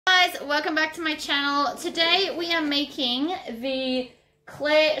guys, welcome back to my channel. Today we are making the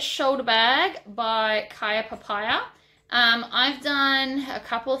Claire shoulder bag by Kaya Papaya. I've done a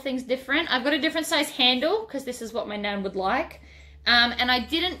couple of things different. I've got a different size handle because this is what my nan would like. And I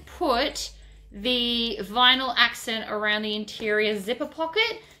didn't put the vinyl accent around the interior zipper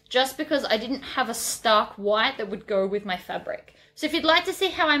pocket just because I didn't have a stark white that would go with my fabric. So if you'd like to see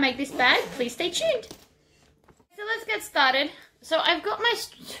how I make this bag, please stay tuned. So let's get started. So I've got my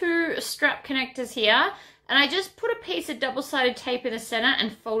two strap connectors here, and I just put a piece of double-sided tape in the center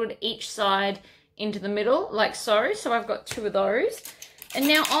and folded each side into the middle, like so. So I've got two of those. And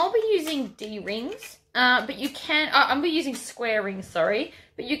now I'll be using D-rings, but you can, I'll be using square rings, sorry.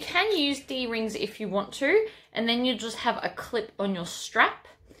 But you can use D-rings if you want to, and then you just have a clip on your strap.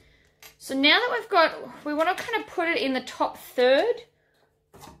 So now that we want to kind of put it in the top third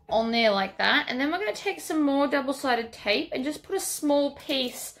on there like that, and then we're going to take some more double-sided tape and just put a small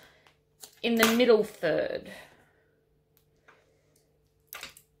piece in the middle third.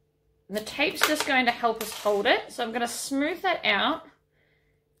 And the tape's just going to help us hold it, so I'm going to smooth that out,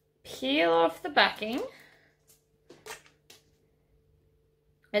 peel off the backing,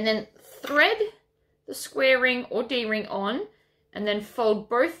 and then thread the square ring or D-ring on, and then fold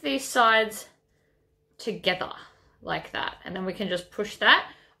both these sides together like that, and then we can just push that.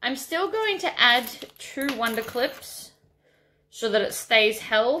 I'm still going to add 2 wonder clips so that it stays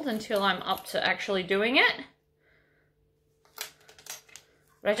held until I'm up to actually doing it.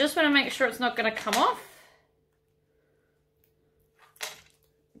 But I just want to make sure it's not going to come off.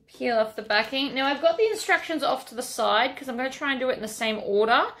 Peel off the backing. Now I've got the instructions off to the side because I'm going to try and do it in the same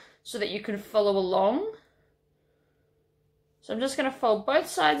order so that you can follow along. So I'm just going to fold both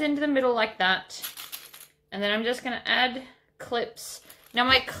sides into the middle like that. And then I'm just going to add clips. Now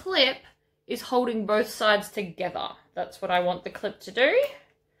my clip is holding both sides together. That's what I want the clip to do.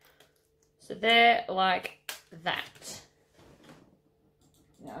 So they're like that.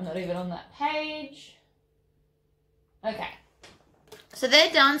 Now I'm not even on that page. Okay. So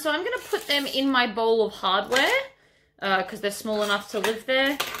they're done. So I'm going to put them in my bowl of hardware because they're small enough to live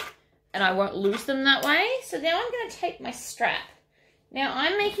there and I won't lose them that way. So now I'm going to take my strap. Now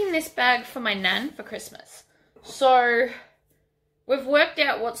I'm making this bag for my nan for Christmas. So we've worked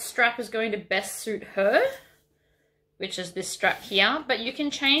out what strap is going to best suit her, which is this strap here, but you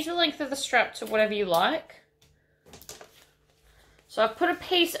can change the length of the strap to whatever you like. So I've put a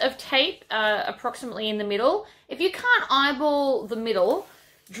piece of tape approximately in the middle. If you can't eyeball the middle,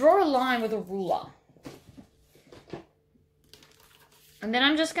 draw a line with a ruler. And then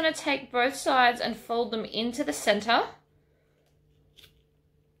I'm just going to take both sides and fold them into the center,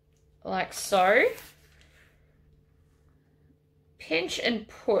 like so. Pinch and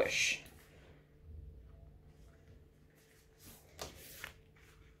push.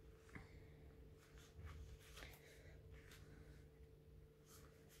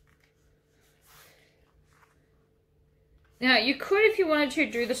 Now you could, if you wanted to,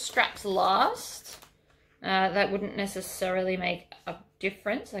 do the straps last. That wouldn't necessarily make a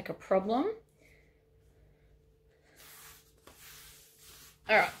difference, like a problem.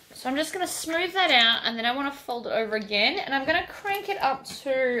 Alright, so I'm just going to smooth that out, and then I want to fold it over again, and I'm going to crank it up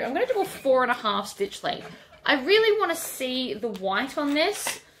to, I'm going to do a 4.5 stitch length. I really want to see the white on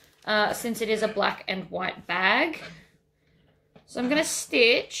this, since it is a black and white bag. So I'm going to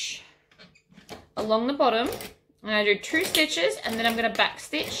stitch along the bottom, and I do 2 stitches, and then I'm going to back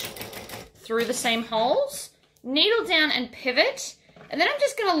stitch through the same holes, needle down and pivot, and then I'm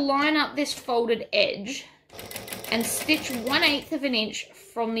just going to line up this folded edge and stitch 1/8 of an inch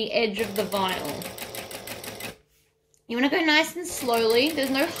from the edge of the vinyl. You want to go nice and slowly. There's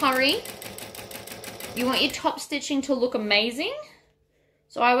no hurry. You want your top stitching to look amazing.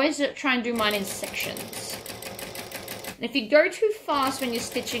 So I always try and do mine in sections. And if you go too fast when you're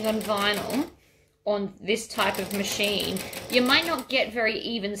stitching on vinyl, on this type of machine, you might not get very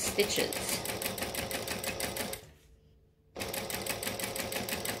even stitches.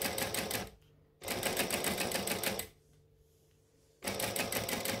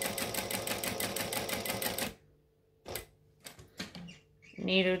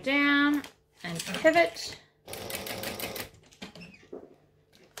 Needle down and pivot,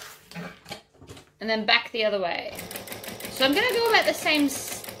 and then back the other way. So I'm going to go about the same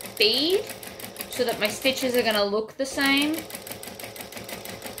speed so that my stitches are going to look the same.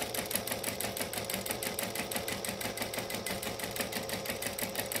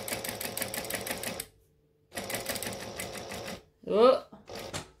 Oh,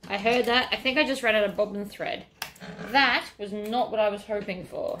 I heard that. I think I just ran out of bobbin thread. That was not what I was hoping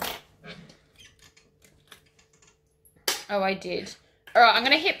for. Oh, I did. All Alright, I'm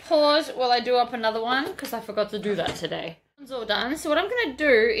going to hit pause while I do up another one because I forgot to do that today. One's all done. So what I'm going to do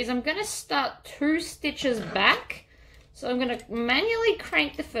is I'm going to start 2 stitches back. So I'm going to manually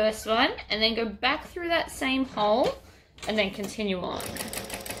crank the first one and then go back through that same hole and then continue on.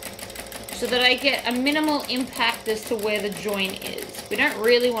 So that I get a minimal impact as to where the join is. We don't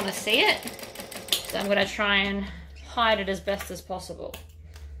really want to see it. So I'm going to try and hide it as best as possible.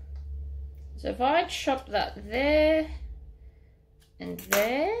 So if I chop that there and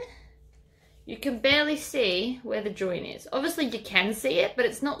there, you can barely see where the join is. Obviously you can see it, but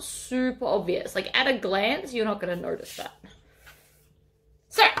it's not super obvious. Like at a glance, you're not going to notice that.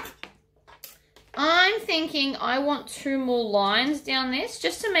 So I'm thinking I want 2 more lines down this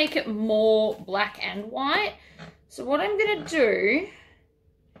just to make it more black and white. So what I'm going to do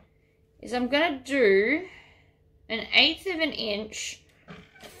is I'm going to do 1/8 of an inch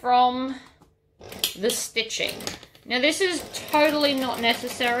from the stitching. Now this is totally not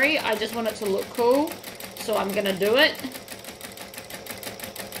necessary. I just want it to look cool. So I'm going to do it.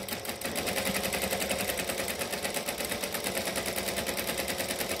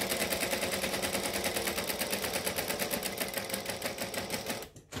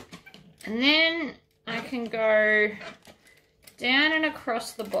 And then I can go down and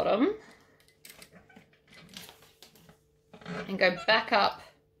across the bottom and go back up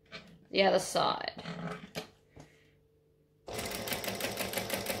the other side.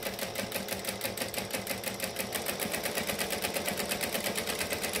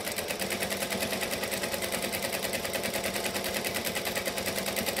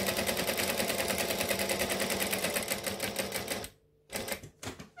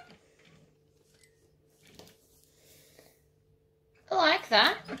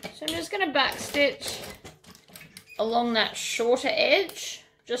 That. So I'm just going to back stitch along that shorter edge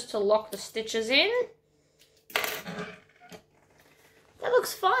just to lock the stitches in. That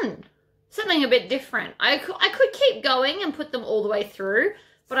looks fun. Something a bit different. I could keep going and put them all the way through,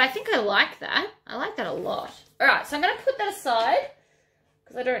 but I think I like that. I like that a lot. Alright, so I'm going to put that aside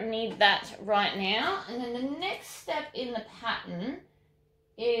because I don't need that right now. And then the next step in the pattern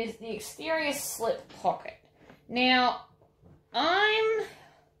is the exterior slip pocket. Now,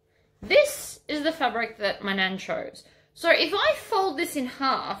 this is the fabric that my nan chose. So if I fold this in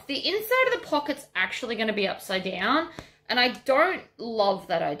half, the inside of the pocket's actually going to be upside down, and I don't love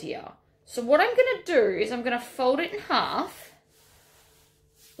that idea. So what I'm going to do is I'm going to fold it in half,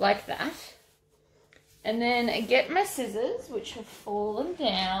 like that, and then get my scissors, which have fallen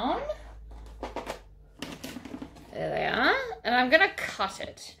down. There they are. And I'm going to cut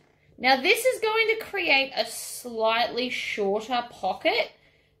it. Now this is going to create a slightly shorter pocket,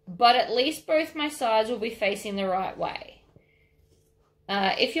 but at least both my sides will be facing the right way.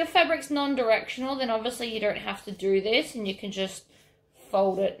 If your fabric's non-directional, then obviously you don't have to do this and you can just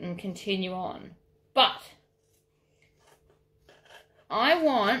fold it and continue on. But I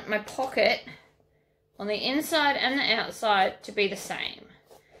want my pocket on the inside and the outside to be the same.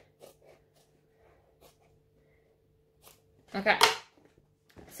 Okay.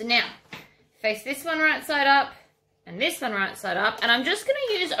 So now, face this one right side up and this one right side up. And I'm just going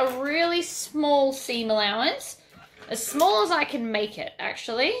to use a really small seam allowance, as small as I can make it,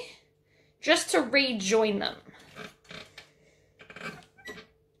 actually, just to rejoin them.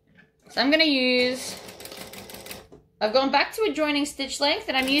 So I'm going to use, I've gone back to a joining stitch length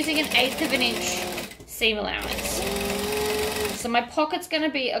and I'm using 1/8 of an inch seam allowance. So my pocket's going to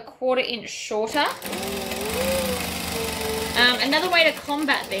be 1/4 inch shorter. Another way to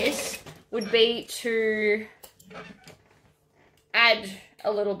combat this would be to add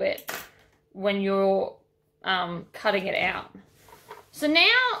a little bit when you're cutting it out. So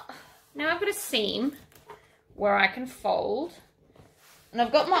now I've got a seam where I can fold, and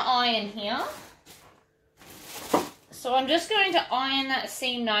I've got my iron here. So I'm just going to iron that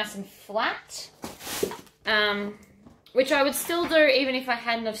seam nice and flat, which I would still do even if I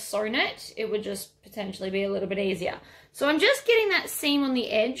hadn't have sewn it. It would just potentially be a little bit easier. So I'm just getting that seam on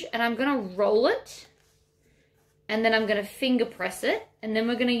the edge and I'm going to roll it, and then I'm going to finger press it, and then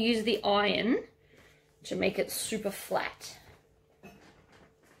we're going to use the iron to make it super flat.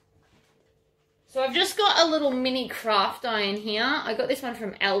 So I've just got a little mini craft iron here. I got this one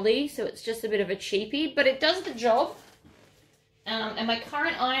from Aldi, so it's just a bit of a cheapie, but it does the job. And my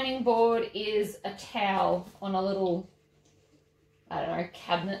current ironing board is a towel on a little, I don't know,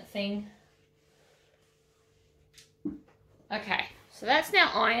 cabinet thing. Okay, so that's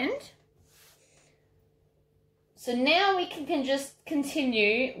now ironed. So now we can just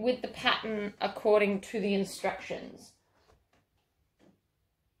continue with the pattern according to the instructions.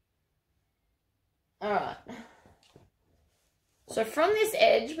 Alright. So from this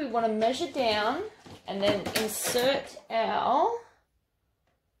edge, we want to measure down and then insert our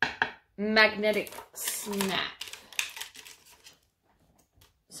magnetic snap.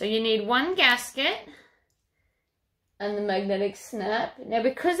 So you need one gasket and the magnetic snap. Now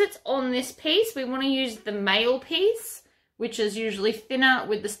because it's on this piece, we want to use the male piece, which is usually thinner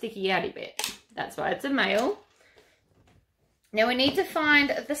with the sticky outy bit. That's why it's a male. Now we need to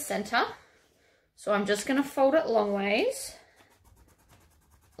find the center. So I'm just going to fold it long ways,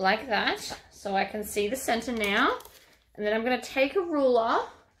 like that, so I can see the center now. And then I'm going to take a ruler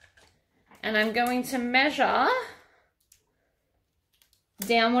and I'm going to measure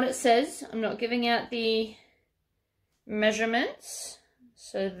down what it says. I'm not giving out the measurements.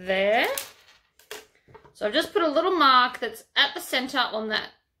 So there. So I've just put a little mark that's at the center on that,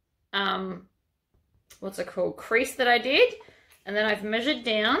 what's it called, crease that I did. And then I've measured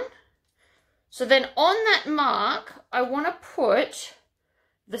down. So then on that mark, I want to put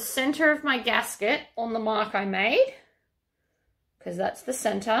the center of my gasket on the mark I made, because that's the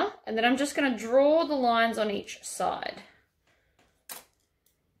center. And then I'm just going to draw the lines on each side.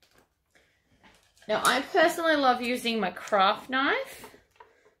 Now, I personally love using my craft knife.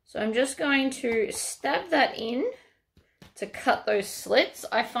 So I'm just going to stab that in to cut those slits.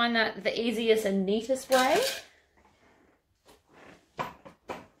 I find that the easiest and neatest way.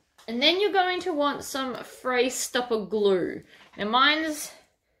 And then you're going to want some phrase stopper glue. Now mine's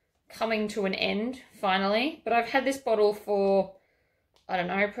coming to an end finally, but I've had this bottle for, I don't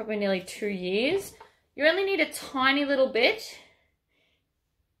know, probably nearly 2 years. You only need a tiny little bit.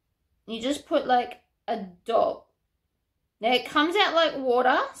 You just put like a dot. Now it comes out like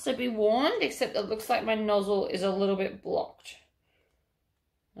water, so be warned, except it looks like my nozzle is a little bit blocked.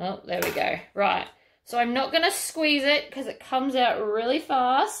 Oh, there we go. Right. So I'm not going to squeeze it because it comes out really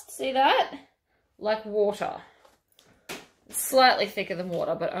fast. See that? Like water. It's slightly thicker than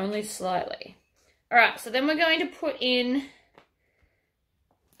water, but only slightly. All right, so then we're going to put in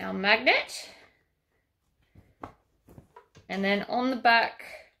our magnet. And then on the back,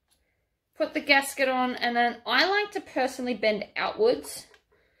 put the gasket on. And then I like to personally bend outwards.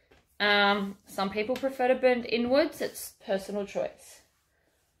 Some people prefer to bend inwards. It's personal choice.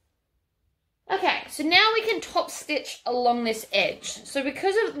 Okay, so now we can top stitch along this edge. So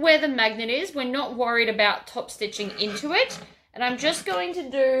because of where the magnet is, we're not worried about top stitching into it. And I'm just going to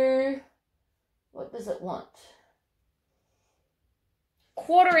do, what does it want?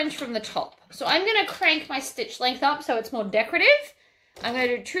 1/4 inch from the top. So I'm going to crank my stitch length up so it's more decorative. I'm going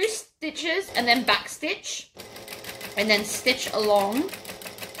to do 2 stitches and then back stitch. And then stitch along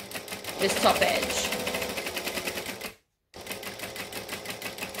this top edge.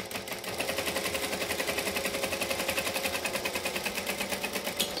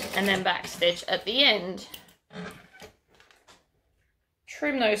 And then back stitch at the end.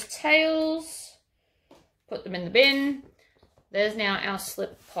 Trim those tails, put them in the bin. There's now our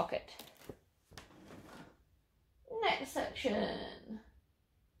slip pocket. Next section.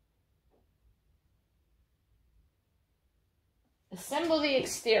 Assemble the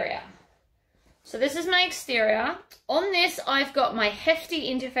exterior. So this is my exterior. On this, I've got my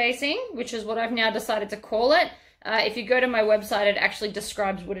hefty interfacing, which is what I've now decided to call it. If you go to my website, it actually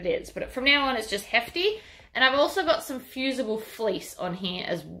describes what it is. But from now on, it's just hefty. And I've also got some fusible fleece on here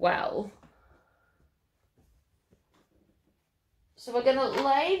as well. So we're going to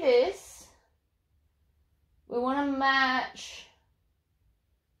lay this. We want to match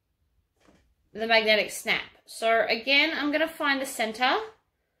the magnetic snap. So again, I'm going to find the center.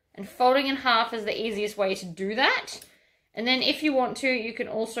 And folding in half is the easiest way to do that. And then if you want to, you can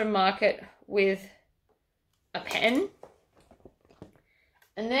also mark it with a pen.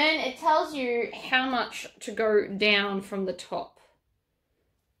 And then it tells you how much to go down from the top.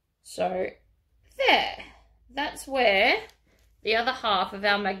 So there, that's where the other half of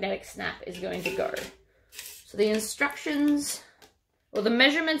our magnetic snap is going to go. So the instructions, or the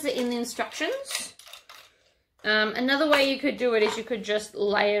measurements are in the instructions. Another way you could do it is you could just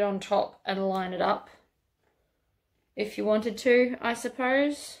lay it on top and line it up if you wanted to, I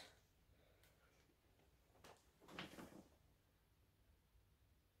suppose.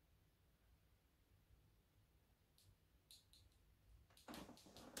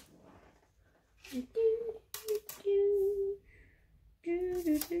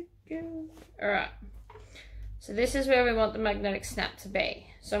 Alright, so this is where we want the magnetic snap to be.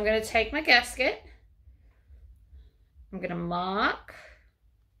 So I'm going to take my gasket, I'm going to mark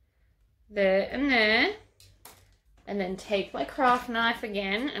there, and then take my craft knife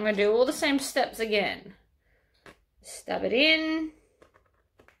again. I'm going to do all the same steps again. Stab it in,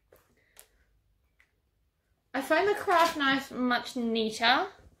 I find the craft knife much neater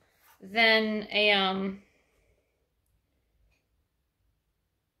than a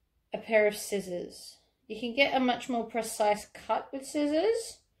pair of scissors. You can get a much more precise cut with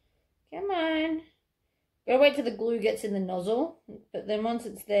scissors. Come on. Gotta wait till the glue gets in the nozzle, but then once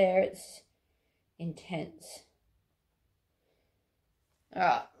it's there, it's intense.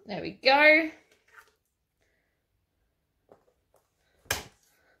 Alright, there we go.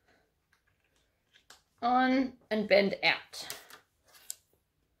 On and bend out.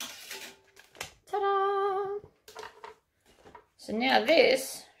 Ta-da! So now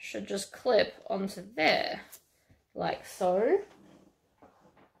this should just clip onto there, like so.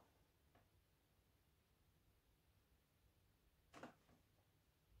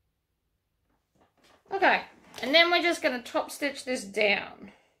 Okay, and then we're just going to top stitch this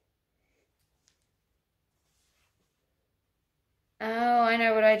down. Oh, I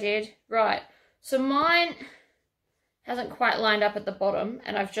know what I did. Right, so mine hasn't quite lined up at the bottom,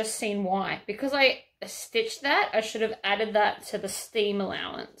 and I've just seen why. Because I stitched that, I should have added that to the seam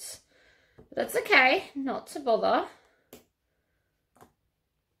allowance. But that's okay, not to bother.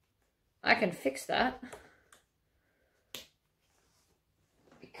 I can fix that.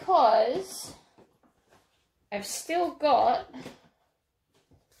 Because I've still got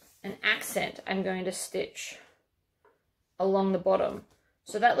an accent I'm going to stitch along the bottom.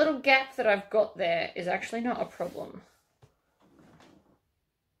 So that little gap that I've got there is actually not a problem.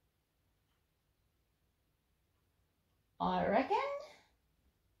 I reckon.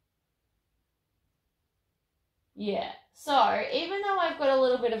 Yeah, so even though I've got a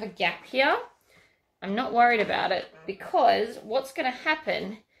little bit of a gap here, I'm not worried about it, because what's going to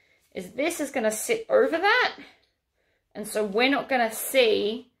happen is this is going to sit over that, and so we're not going to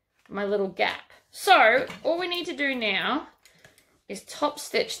see my little gap. So all we need to do now is top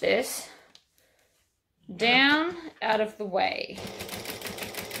stitch this down out of the way.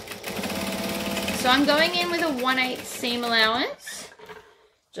 So I'm going in with a 1/8 seam allowance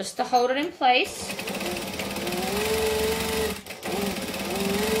just to hold it in place.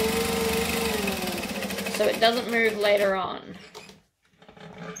 So it doesn't move later on.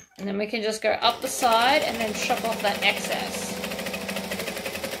 And then we can just go up the side and then chop off that excess.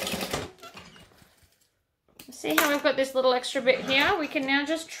 See how I've got this little extra bit here? We can now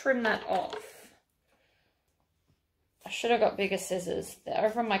just trim that off. I should have got bigger scissors. They're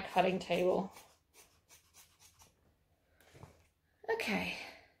over on my cutting table. Okay.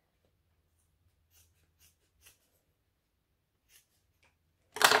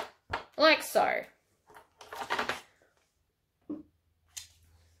 Like so.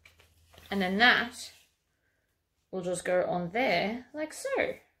 And then that will just go on there like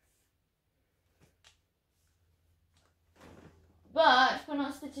so. But we're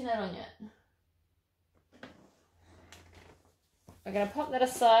not stitching that on yet. We're going to pop that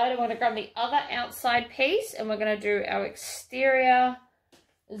aside, and we're going to grab the other outside piece, and we're going to do our exterior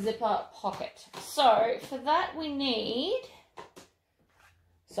zipper pocket. So for that we need,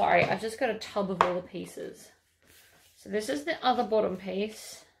 sorry, I've just got a tub of all the pieces. So this is the other bottom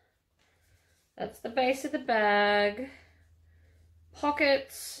piece. That's the base of the bag.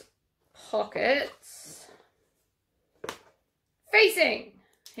 Pockets, pockets. Facing.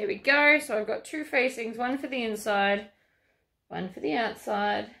 Here we go. So I've got two facings, one for the inside, one for the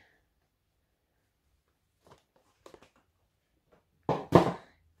outside.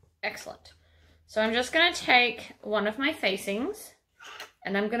 Excellent. So I'm just going to take one of my facings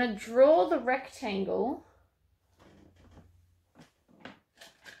and I'm going to draw the rectangle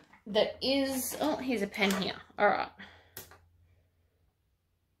that is, oh, here's a pen here. All right.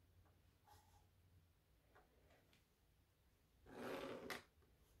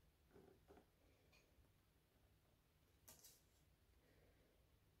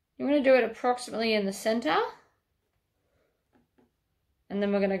 I'm going to do it approximately in the center. And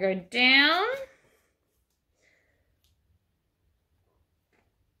then we're going to go down.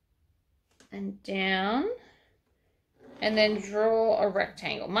 And down. And then draw a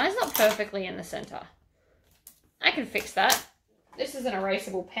rectangle. Mine's not perfectly in the center. I can fix that. This is an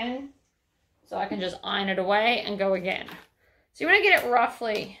erasable pen, so I can just iron it away and go again. So you want to get it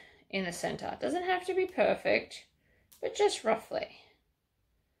roughly in the center. It doesn't have to be perfect, but just roughly.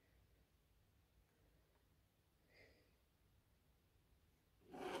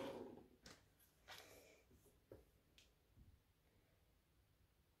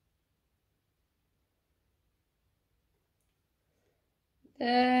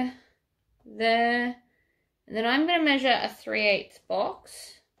 There, there, and then I'm going to measure a 3/8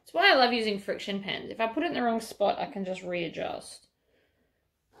 box. That's why I love using friction pens. If I put it in the wrong spot, I can just readjust.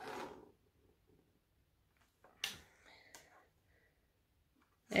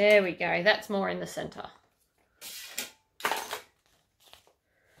 There we go. That's more in the center.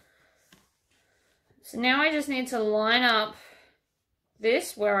 So now I just need to line up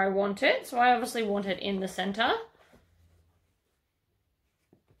this where I want it. So I obviously want it in the center.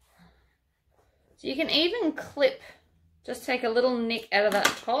 So you can even clip, just take a little nick out of that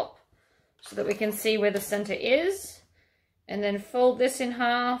top so that we can see where the center is. And then fold this in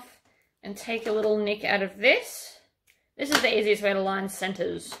half and take a little nick out of this. This is the easiest way to line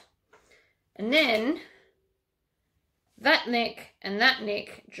centers. And then that nick and that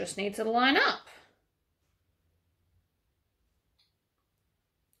nick just need to line up.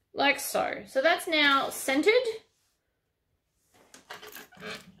 Like so. So that's now centered.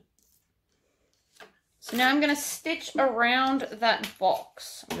 So now I'm going to stitch around that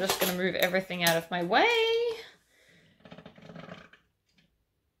box. I'm just going to move everything out of my way.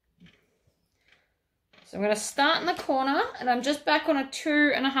 So I'm going to start in the corner, and I'm just back on a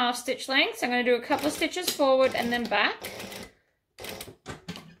 2.5 stitch length. So I'm going to do a couple of stitches forward and then back.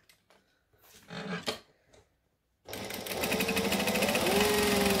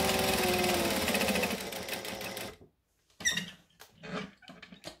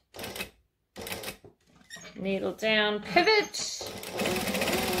 Needle down, pivot.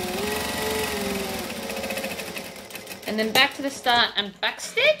 And then back to the start and back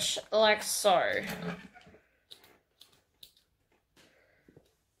stitch like so.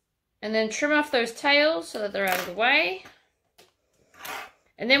 And then trim off those tails so that they're out of the way.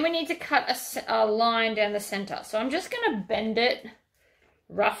 And then we need to cut a line down the center. So I'm just going to bend it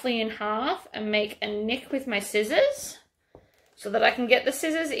roughly in half and make a nick with my scissors so that I can get the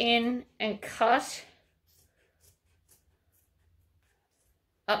scissors in and cut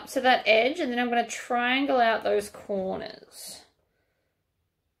up to that edge. And then I'm going to triangle out those corners.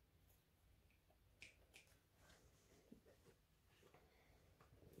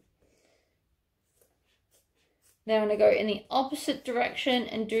 Now I'm going to go in the opposite direction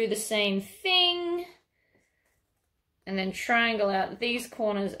and do the same thing. And then triangle out these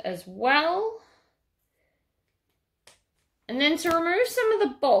corners as well. And then to remove some of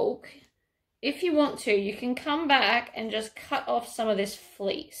the bulk, if you want to, you can come back and just cut off some of this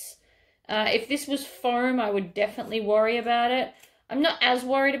fleece. If this was foam, I would definitely worry about it. I'm not as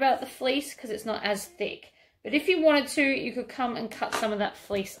worried about the fleece because it's not as thick. But if you wanted to, you could come and cut some of that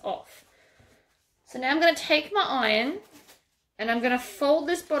fleece off. So now I'm going to take my iron and I'm going to fold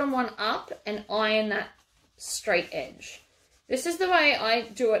this bottom one up and iron that straight edge. This is the way I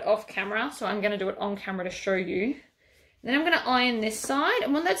do it off camera, so I'm going to do it on camera to show you. Then I'm going to iron this side,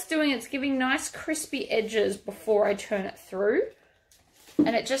 and what that's doing, it's giving nice crispy edges before I turn it through.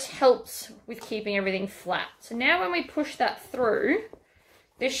 And it just helps with keeping everything flat. So now when we push that through,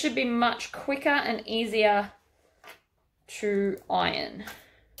 this should be much quicker and easier to iron.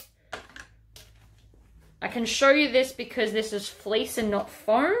 I can show you this because this is fleece and not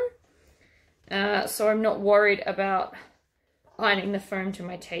foam. So I'm not worried about ironing the foam to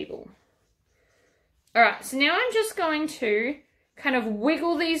my table. Alright, so now I'm just going to kind of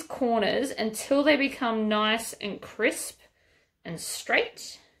wiggle these corners until they become nice and crisp and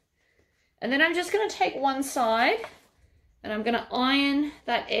straight. And then I'm just going to take one side and I'm going to iron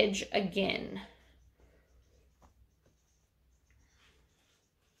that edge again.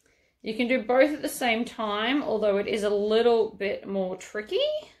 You can do both at the same time, although it is a little bit more tricky.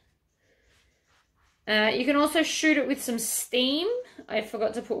 You can also shoot it with some steam. I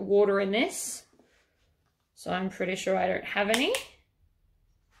forgot to put water in this, so I'm pretty sure I don't have any.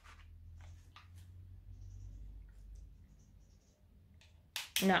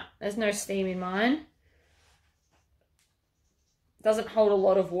 No, there's no steam in mine. It doesn't hold a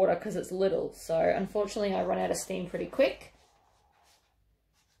lot of water because it's little, so unfortunately I run out of steam pretty quick.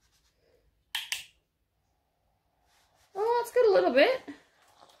 Oh, it's got a little bit.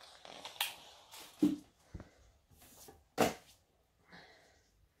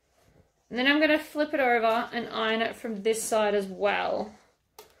 And then I'm going to flip it over and iron it from this side as well,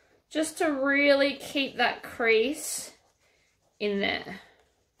 just to really keep that crease in there.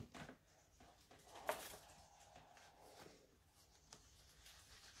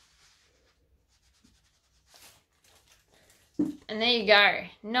 And there you go.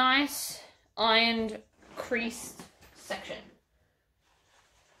 Nice ironed creased section.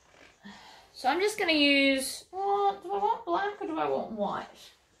 So I'm just going to use, oh, do I want black or do I want white?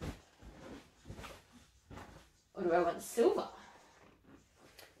 Or do I want silver?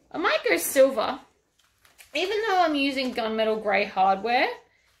 I might go silver. Even though I'm using gunmetal grey hardware,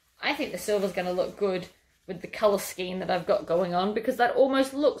 I think the silver's going to look good with the colour scheme that I've got going on, because that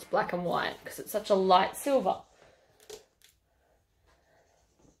almost looks black and white because it's such a light silver.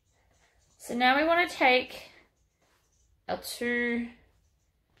 So now we want to take our 2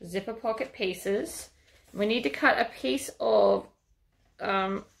 zipper pocket pieces. We need to cut a piece of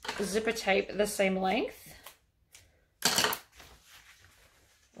zipper tape the same length,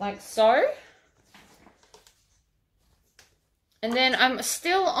 like so. And then I'm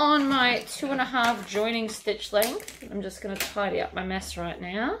still on my 2.5 joining stitch length. I'm just going to tidy up my mess right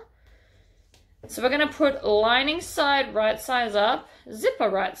now. So we're going to put lining side right sides up, zipper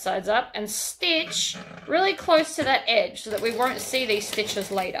right sides up, and stitch really close to that edge so that we won't see these stitches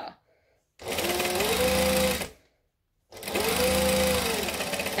later.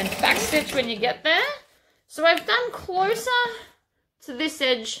 And back stitch when you get there. So I've done closer to this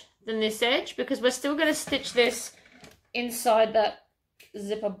edge than this edge because we're still going to stitch this inside that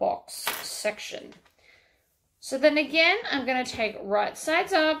zipper box section. So then again, I'm going to take right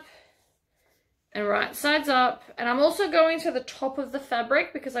sides up and right sides up, and I'm also going to the top of the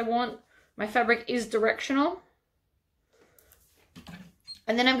fabric because I want my fabric is directional.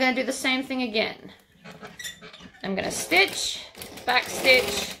 And then I'm going to do the same thing again. I'm going to stitch, back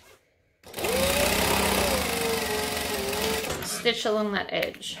stitch, stitch along that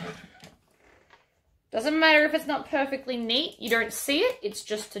edge. Doesn't matter if it's not perfectly neat, you don't see it, it's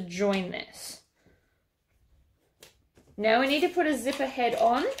just to join this. Now we need to put a zipper head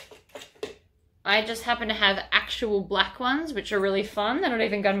on. I just happen to have actual black ones, which are really fun. They're not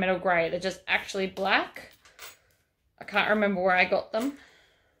even gunmetal grey, they're just actually black. I can't remember where I got them.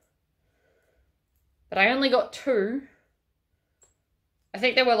 But I only got 2. I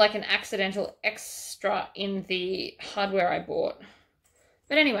think they were like an accidental extra in the hardware I bought.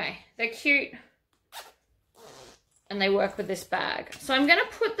 But anyway, they're cute. And they work with this bag. So I'm going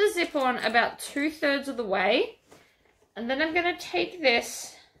to put the zip on about 2/3 of the way. And then I'm going to take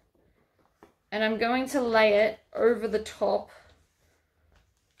this and I'm going to lay it over the top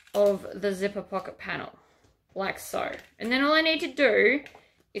of the zipper pocket panel, like so. And then all I need to do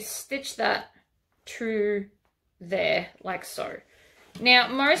is stitch that to there, like so. Now,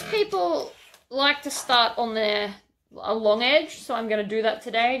 most people like to start on a long edge, so I'm going to do that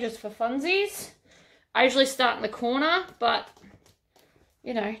today just for funsies. I usually start in the corner, but,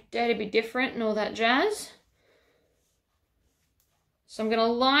 you know, dare to be different and all that jazz. So I'm going to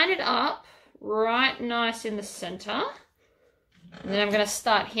line it up right nice in the center. And then I'm going to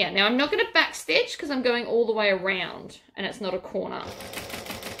start here. Now, I'm not going to back stitch because I'm going all the way around and it's not a corner.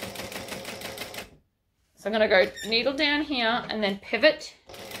 So I'm going to go needle down here and then pivot.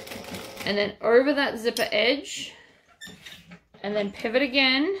 And then over that zipper edge. And then pivot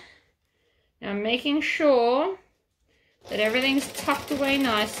again. Now I'm making sure that everything's tucked away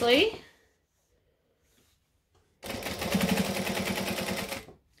nicely.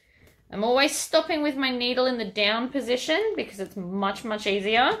 I'm always stopping with my needle in the down position because it's much, much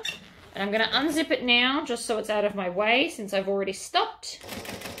easier. And I'm going to unzip it now just so it's out of my way since I've already stopped.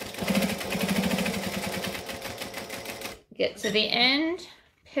 Get to the end,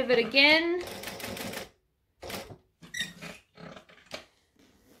 pivot again.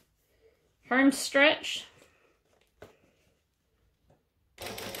 Home stretch.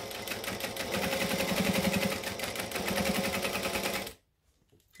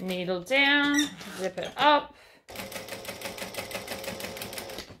 Needle down, zip it up,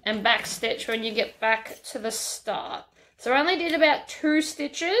 and back stitch when you get back to the start. So I only did about 2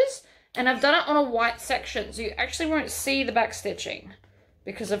 stitches, and I've done it on a white section, so you actually won't see the back stitching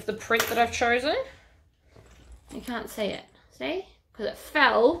because of the print that I've chosen. You can't see it, see? Because it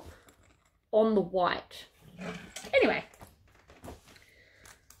fell on the white. Anyway,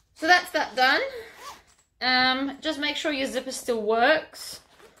 so that's that done. Just make sure your zipper still works.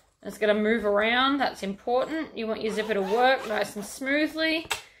 It's going to move around, that's important. You want your zipper to work nice and smoothly.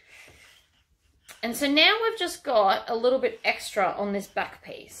 And so now we've just got a little bit extra on this back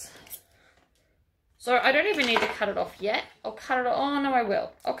piece. So I don't even need to cut it off yet. I'll cut it off. Oh, no, I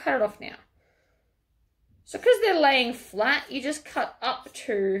will. I'll cut it off now. So because they're laying flat, you just cut up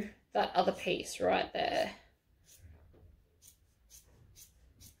to that other piece right there.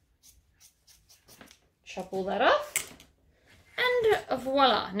 Chop all that off. And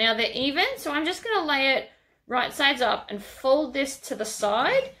voila, now they're even. So I'm just going to lay it right sides up and fold this to the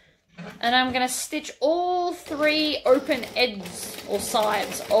side. And I'm going to stitch all 3 open ends or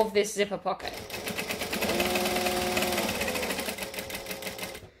sides of this zipper pocket.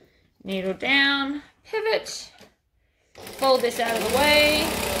 Needle down, pivot, fold this out of the way.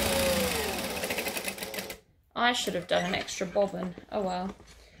 I should have done an extra bobbin. Oh well.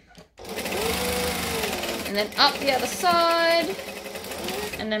 And then up the other side,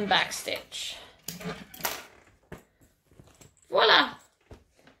 and then back stitch. Voila!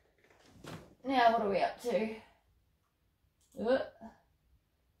 Now what are we up to?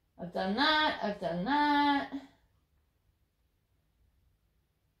 I've done that, I've done that.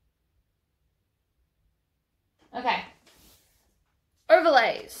 Okay.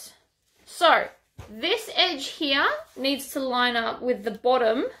 Overlays. So, this edge here needs to line up with the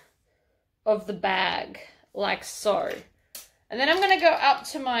bottom of the bag, like so. And then I'm going to go up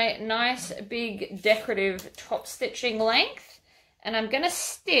to my nice big decorative top stitching length, and I'm going to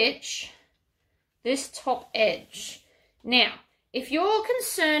stitch this top edge. Now, if you're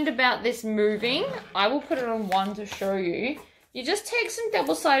concerned about this moving, I will put it on 1 to show you. You just take some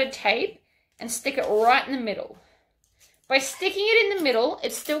double-sided tape and stick it right in the middle. By sticking it in the middle,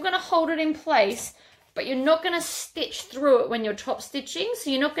 it's still going to hold it in place, but you're not going to stitch through it when you're top stitching,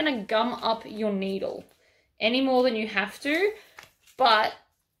 so you're not going to gum up your needle any more than you have to, but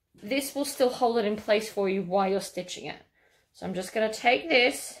this will still hold it in place for you while you're stitching it. So I'm just going to take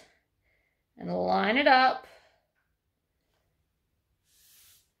this and line it up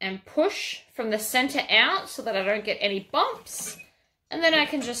and push from the center out so that I don't get any bumps, and then I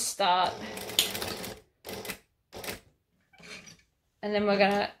can just start. And then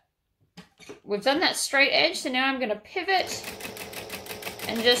we've done that straight edge, so now I'm going to pivot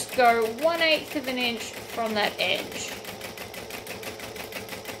and just go 1/8 of an inch from that edge.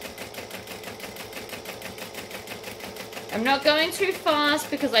 I'm not going too fast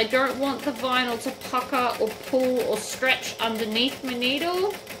because I don't want the vinyl to pucker or pull or stretch underneath my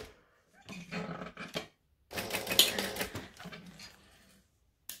needle.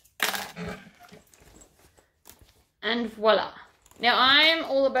 And voila. Now, I'm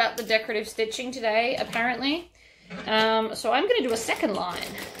all about the decorative stitching today, apparently. So I'm going to do a second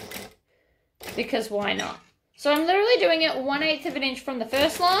line. Because why not? So I'm literally doing it 1/8 of an inch from the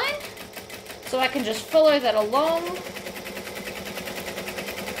first line. So I can just follow that along.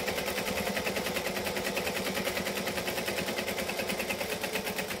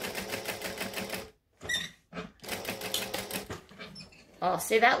 Oh,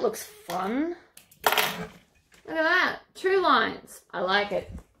 see, that looks fun. Look at that. 2 lines. I like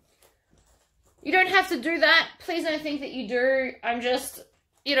it. You don't have to do that. Please don't think that you do. I'm just,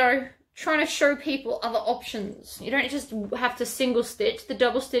 you know, trying to show people other options. You don't just have to single stitch. The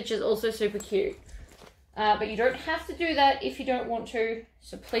double stitch is also super cute. But you don't have to do that if you don't want to.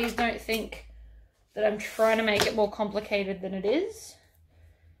 So please don't think that I'm trying to make it more complicated than it is.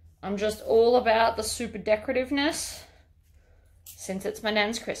 I'm just all about the super decorativeness since it's my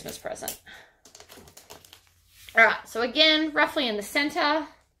nan's Christmas present. Alright, so again, roughly in the center.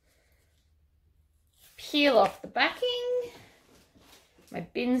 Peel off the backing. My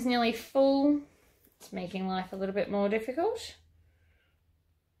bin's nearly full. It's making life a little bit more difficult.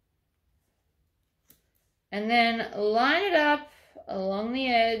 And then line it up along the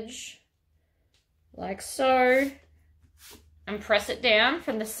edge, like so. And press it down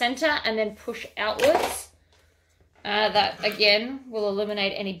from the center and then push outwards. That, again, will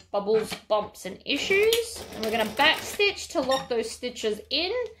eliminate any bubbles, bumps, and issues. And we're going to back stitch to lock those stitches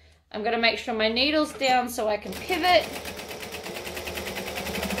in. I'm going to make sure my needle's down so I can pivot.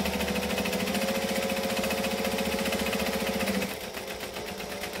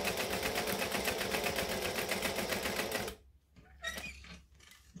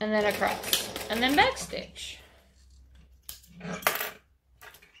 And then across. And then back stitch.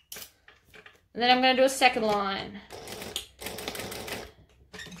 And then I'm going to do a second line.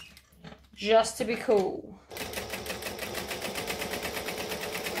 Just to be cool.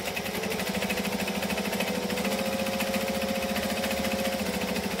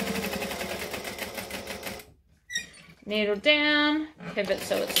 Needle down, pivot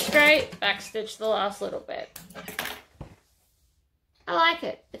so it's straight, back stitch the last little bit. I like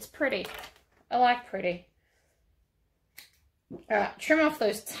it. It's pretty. I like pretty. Alright, trim off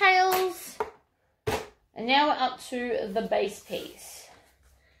those tails. And now we're up to the base piece.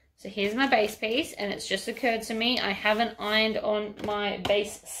 So here's my base piece, and it's just occurred to me I haven't ironed on my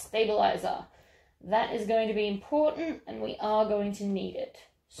base stabilizer. That is going to be important, and we are going to need it.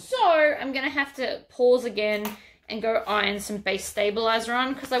 So I'm going to have to pause again and go iron some base stabilizer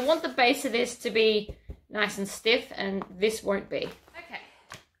on, because I want the base of this to be nice and stiff, and this won't be. Okay,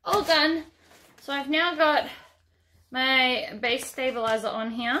 all done. So I've now got my base stabilizer on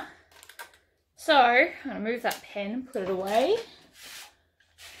here. So I'm going to move that pen and put it away.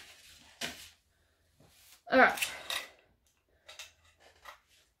 Alright.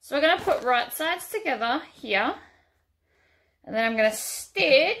 So we're going to put right sides together here. And then I'm going to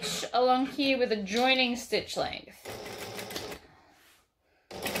stitch along here with a joining stitch length.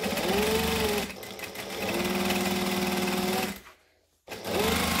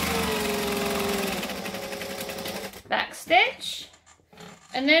 stitch.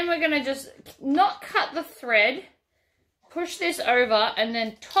 And then we're going to just not cut the thread, push this over, and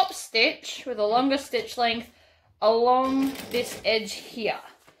then top stitch with a longer stitch length along this edge here.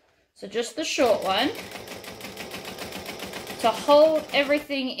 So just the short one to hold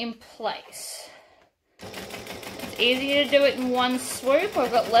everything in place. It's easier to do it in one swoop.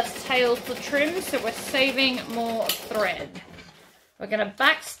 I've got less tails to trim, so we're saving more thread. We're going to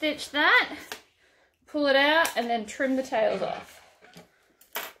back stitch that, pull it out, and then trim the tails off.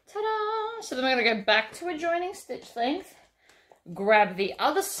 Ta-da! So then we're going to go back to a joining stitch length, grab the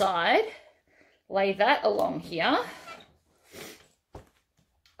other side, lay that along here.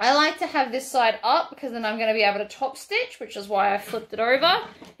 I like to have this side up because then I'm going to be able to top stitch, which is why I flipped it over.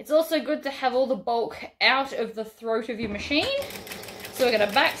 It's also good to have all the bulk out of the throat of your machine. So we're going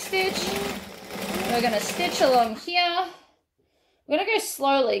to back stitch, we're going to stitch along here. We're going to go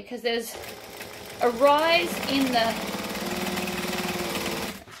slowly because there's a rise in the...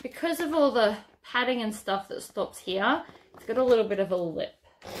 Because of all the padding and stuff that stops here, it's got a little bit of a lip.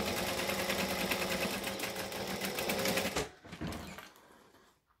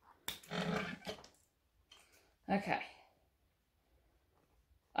 Okay.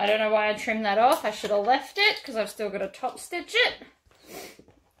 I don't know why I trimmed that off. I should have left it because I've still got to top stitch it.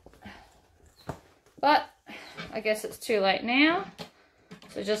 But I guess it's too late now.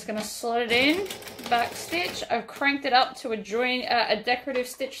 So just going to slot it in, back stitch. I've cranked it up to a decorative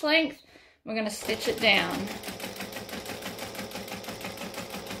stitch length. We're going to stitch it down.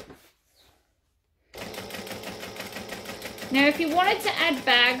 Now if you wanted to add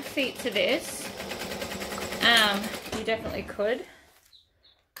bag feet to this, you definitely could.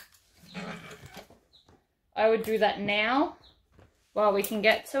 I would do that now while we can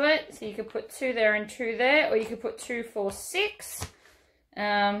get to it. So you could put 2 there and 2 there, or you could put 2, 4, 6.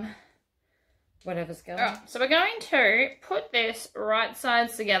 Whatever's going. Right, so we're going to put this right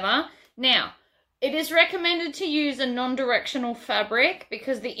sides together. Now, it is recommended to use a non-directional fabric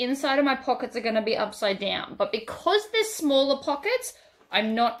because the inside of my pockets are going to be upside down. But because there's smaller pockets,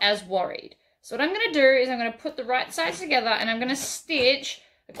 I'm not as worried. So what I'm going to do is I'm going to put the right sides together and I'm going to stitch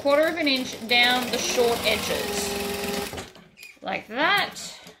 1/4 inch down the short edges. Like that.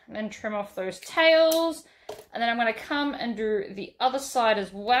 And then trim off those tails. And then I'm going to come and do the other side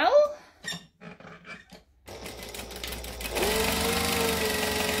as well.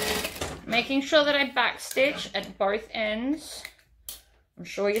 Making sure that I backstitch at both ends. I'm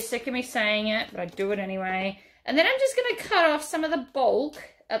sure you're sick of me saying it, but I do it anyway. And then I'm just going to cut off some of the bulk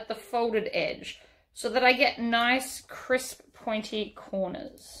at the folded edge so that I get nice, crisp, pointy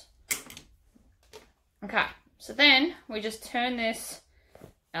corners. Okay, so then we just turn this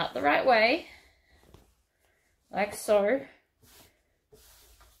out the right way, like so.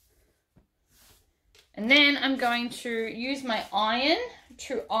 And then I'm going to use my iron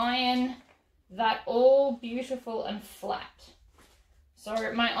to iron that all beautiful and flat. So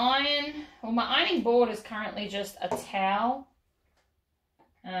my ironing board is currently just a towel,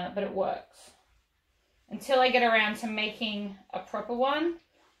 but it works. Until I get around to making a proper one,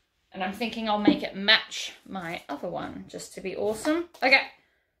 and I'm thinking I'll make it match my other one, just to be awesome. Okay,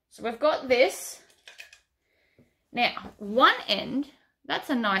 so we've got this. Now, one end, that's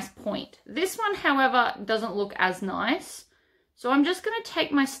a nice point. This one, however, doesn't look as nice. So I'm just going to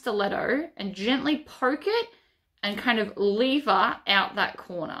take my stiletto and gently poke it and kind of lever out that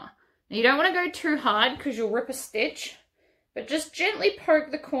corner. Now, you don't want to go too hard because you'll rip a stitch, but just gently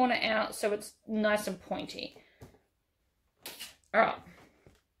poke the corner out so it's nice and pointy. All right.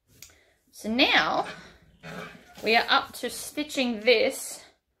 So now we are up to stitching this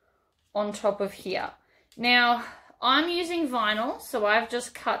on top of here. Now, I'm using vinyl, so I've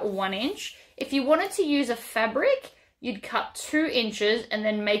just cut 1 inch. If you wanted to use a fabric, you'd cut 2 inches and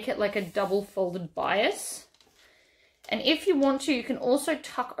then make it like a double folded bias. And if you want to, you can also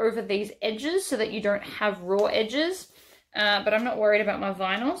tuck over these edges so that you don't have raw edges. But I'm not worried about my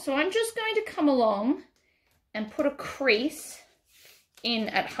vinyl. So I'm just going to come along and put a crease in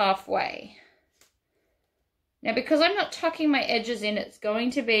at halfway. Now, because I'm not tucking my edges in, it's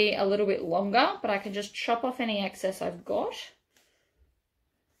going to be a little bit longer, but I can just chop off any excess I've got.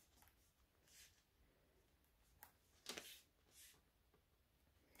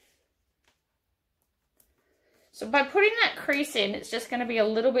 So by putting that crease in, it's just going to be a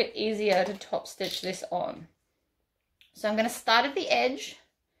little bit easier to top stitch this on. So I'm going to start at the edge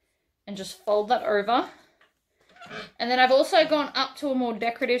and just fold that over. And then I've also gone up to a more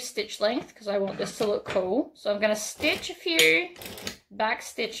decorative stitch length because I want this to look cool. So I'm going to stitch a few, back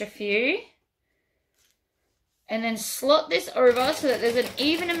stitch a few. And then slot this over so that there's an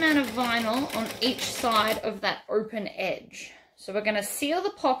even amount of vinyl on each side of that open edge. So we're going to seal the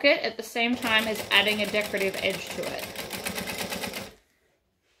pocket at the same time as adding a decorative edge to it.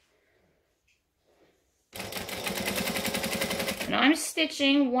 And I'm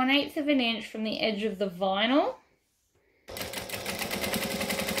stitching 1/8 of an inch from the edge of the vinyl.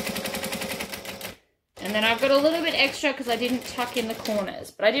 And then I've got a little bit extra because I didn't tuck in the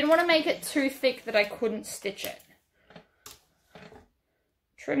corners, but I didn't want to make it too thick that I couldn't stitch it.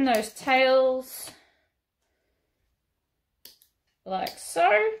 Trim those tails like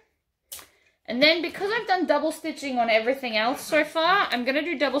so. And then because I've done double stitching on everything else so far, I'm going to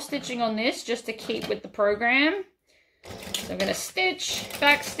do double stitching on this just to keep with the program. So I'm going to stitch,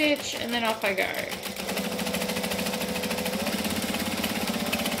 back stitch, and then off I go.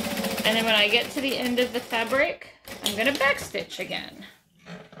 And then when I get to the end of the fabric, I'm going to back stitch again.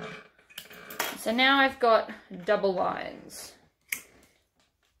 So now I've got double lines.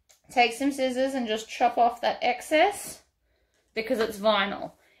 Take some scissors and just chop off that excess because it's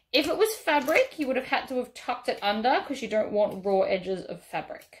vinyl. If it was fabric, you would have had to have tucked it under because you don't want raw edges of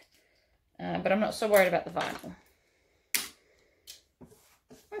fabric. But I'm not so worried about the vinyl.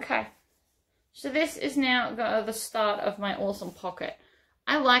 Okay. So this is now the start of my awesome pocket.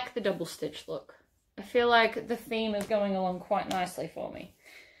 I like the double stitch look. I feel like the theme is going along quite nicely for me.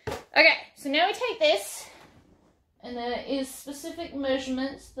 Okay, so now we take this, and there is specific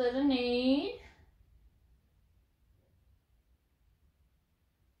measurements that I need.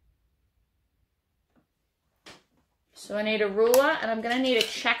 So I need a ruler, and I'm going to need a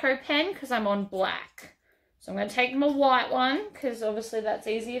Chaco pen because I'm on black. So I'm going to take my white one because obviously that's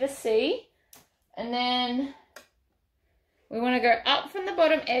easier to see. And then we want to go up from the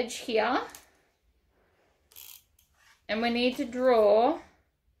bottom edge here. And we need to draw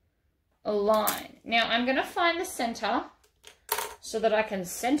a line. Now I'm going to find the center so that I can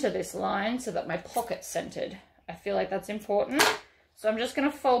center this line so that my pocket's centered. I feel like that's important. So I'm just going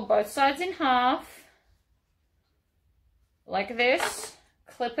to fold both sides in half like this,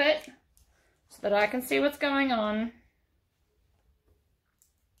 clip it so that I can see what's going on.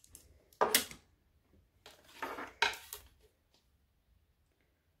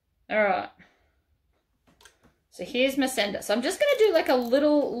 All right. So here's my center. So I'm just going to do like a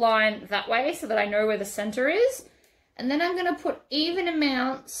little line that way so that I know where the center is. And then I'm going to put even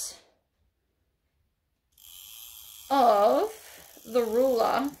amounts of the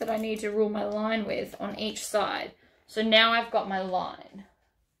ruler that I need to rule my line with on each side. So now I've got my line.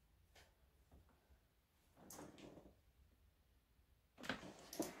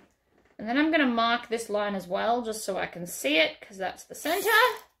 And then I'm going to mark this line as well just so I can see it because that's the center.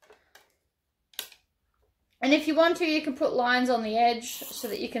 And if you want to, you can put lines on the edge so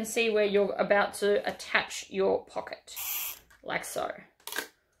that you can see where you're about to attach your pocket, like so.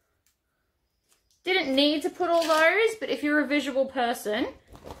 Didn't need to put all those, but if you're a visual person,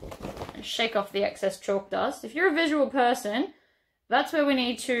 and shake off the excess chalk dust, if you're a visual person, that's where we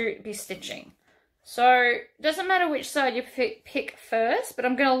need to be stitching. So it doesn't matter which side you pick first, but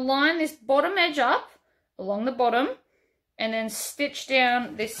I'm going to line this bottom edge up along the bottom and then stitch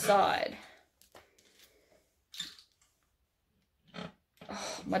down this side.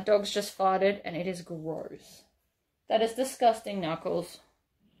 Oh, my dog's just farted and it is gross. That is disgusting, Knuckles.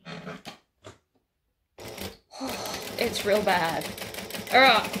 Oh, it's real bad.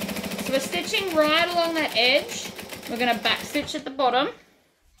 Alright, so we're stitching right along that edge. We're going to back stitch at the bottom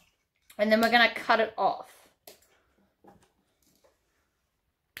and then we're going to cut it off.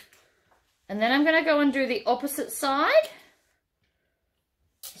 And then I'm going to go and do the opposite side.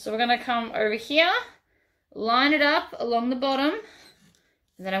 So we're going to come over here, line it up along the bottom.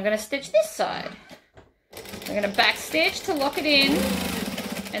 And then I'm going to stitch this side. I'm going to back stitch to lock it in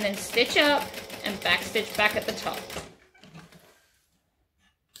and then stitch up and back stitch back at the top.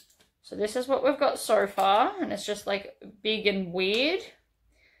 So this is what we've got so far and it's just like big and weird.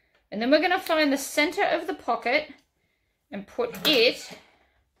 And then we're going to find the center of the pocket and put it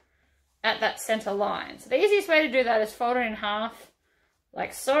at that center line. So the easiest way to do that is fold it in half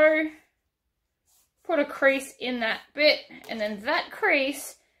like so. Put a crease in that bit and then that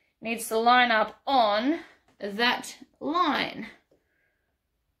crease needs to line up on that line.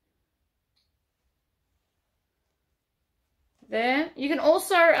 There. You can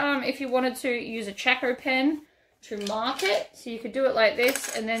also, if you wanted to, use a Chaco pen to mark it. So you could do it like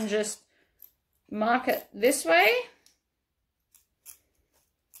this and then just mark it this way.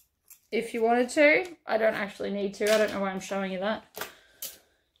 If you wanted to. I don't actually need to. I don't know why I'm showing you that.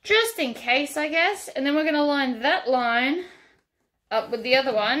 Just in case, I guess. And then we're going to line that line up with the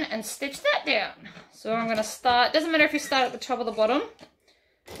other one and stitch that down. So I'm going to start, doesn't matter if you start at the top or the bottom,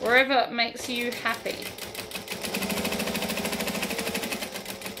 wherever makes you happy.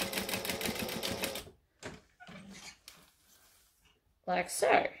 Like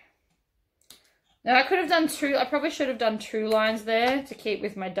so. Now I could have done two, I probably should have done 2 lines there to keep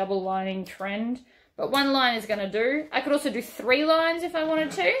with my double lining trend, but 1 line is going to do. I could also do 3 lines if I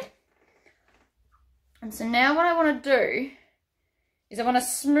wanted to. And so now what I want to do is I want to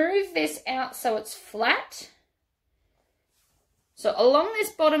smooth this out so it's flat. So along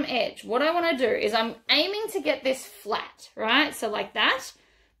this bottom edge, what I want to do is I'm aiming to get this flat, right? So like that,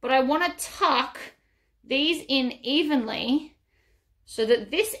 but I want to tuck these in evenly so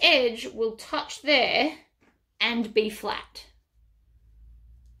that this edge will touch there and be flat.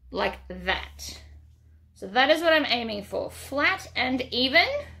 Like that. So that is what I'm aiming for, flat and even,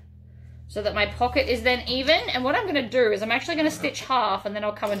 so that my pocket is then even. And what I'm going to do is I'm actually going to stitch half and then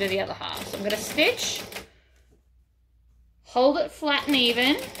I'll come and do the other half. So I'm going to stitch, hold it flat and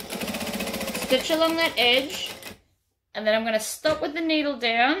even, stitch along that edge, and then I'm going to stop with the needle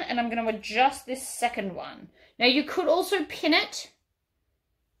down and I'm going to adjust this second one. Now you could also pin it.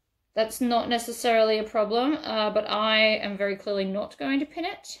 That's not necessarily a problem, but I am very clearly not going to pin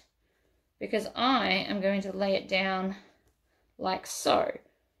it because I am going to lay it down like so.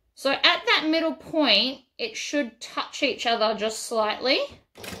 So at that middle point, it should touch each other just slightly.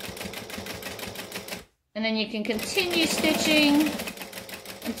 And then you can continue stitching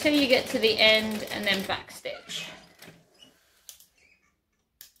until you get to the end and then back stitch.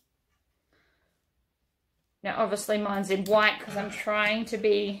 Now obviously mine's in white because I'm trying to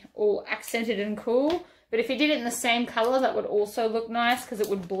be all accented and cool, but if you did it in the same color that would also look nice because it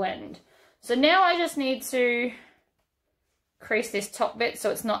would blend. So now I just need to crease this top bit so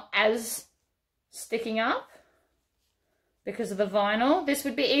it's not as sticking up because of the vinyl. This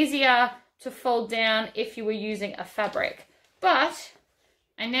would be easier to fold down if you were using a fabric, but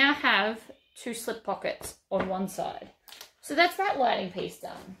I now have 2 slip pockets on one side. So that's that lining piece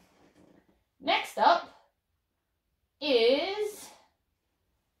done. Next up is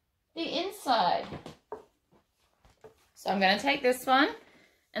the inside. So I'm going to take this one,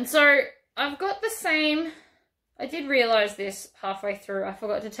 and so I've got the same, I did realize this halfway through, I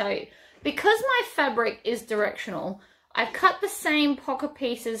forgot to tell you, because my fabric is directional, I've cut the same pocket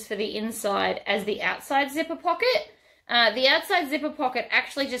pieces for the inside as the outside zipper pocket. The outside zipper pocket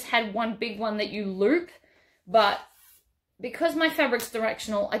actually just had one big one that you loop, but because my fabric's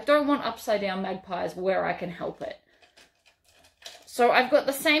directional, I don't want upside down magpies where I can help it. So I've got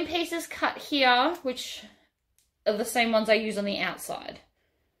the same pieces cut here, which are the same ones I use on the outside.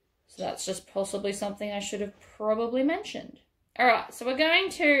 So that's just possibly something I should have probably mentioned. All right, so we're going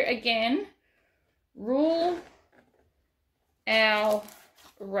to, again, rule our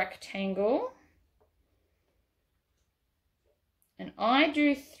rectangle. And I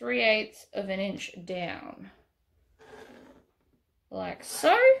do 3/8 of an inch down. Like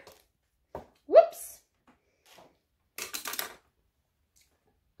so. Whoops.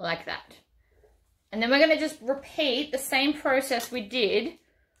 Like that. And then we're going to just repeat the same process we did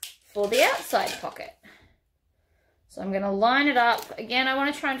for the outside pocket. So I'm going to line it up. Again, I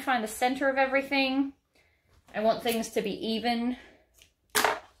want to try and find the center of everything. I want things to be even.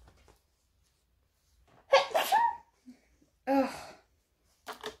 Ugh.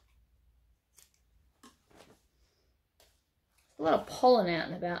 A lot of pollen out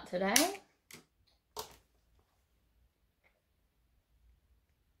and about today.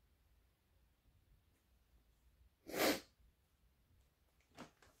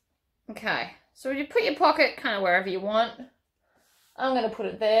 Okay, so you put your pocket kind of wherever you want. I'm going to put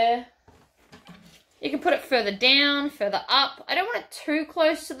it there. You can put it further down, further up. I don't want it too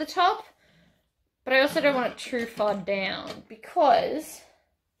close to the top, but I also don't want it too far down because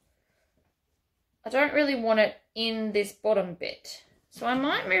I don't really want it in this bottom bit. So I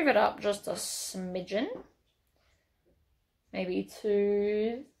might move it up just a smidgen. Maybe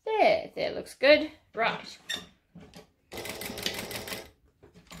to there. There looks good. Right.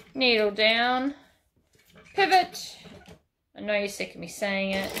 Needle down, pivot. I know you're sick of me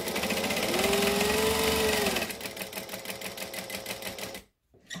saying it.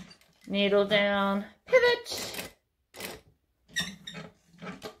 Needle down, pivot.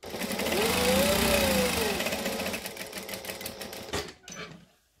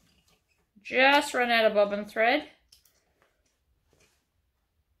 Just run out of bobbin thread.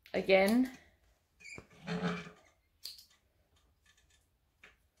 Again.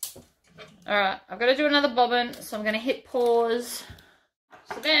 Alright, I've got to do another bobbin, so I'm going to hit pause.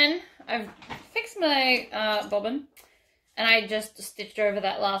 So then, I've fixed my bobbin, And I just stitched over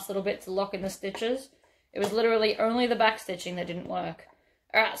that last little bit to lock in the stitches. It was literally only the back stitching that didn't work.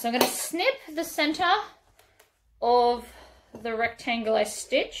 Alright, so I'm going to snip the center of the rectangle I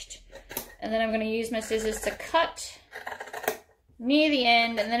stitched. And then I'm going to use my scissors to cut near the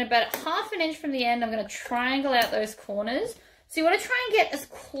end. And then about 1/2 inch from the end, I'm going to triangle out those corners. So you want to try and get as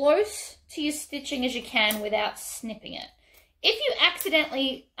close to your stitching as you can without snipping it. If you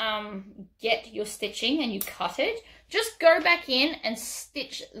accidentally get your stitching and you cut it, just go back in and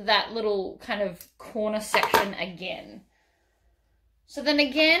stitch that little kind of corner section again. So then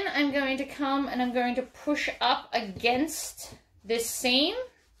again, I'm going to come and I'm going to push up against this seam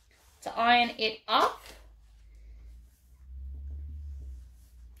to iron it up.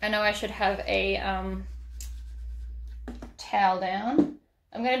 I know I should have a towel down.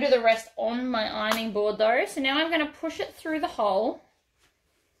 I'm going to do the rest on my ironing board though. So now I'm going to push it through the hole,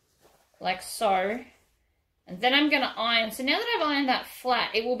 like so. And then I'm going to iron. So now that I've ironed that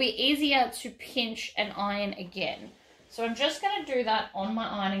flat, it will be easier to pinch and iron again. So I'm just going to do that on my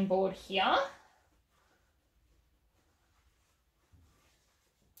ironing board here.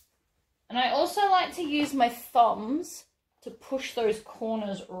 And I also like to use my thumbs to push those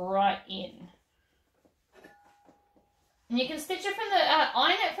corners right in. And you can stitch it from the,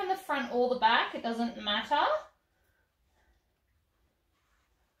 iron it from the front or the back, it doesn't matter.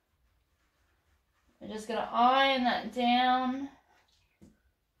 I'm just going to iron that down.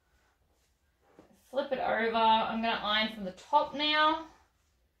 Flip it over. I'm going to iron from the top now.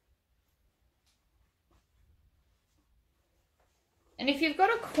 And if you've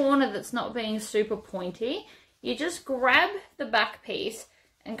got a corner that's not being super pointy, you just grab the back piece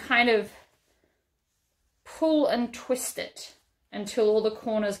and kind of pull and twist it until all the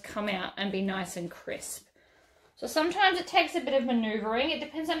corners come out and be nice and crisp. So sometimes it takes a bit of maneuvering. It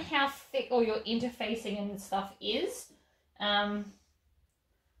depends on how thick all your interfacing and stuff is. So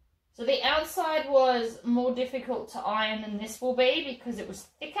the outside was more difficult to iron than this will be because it was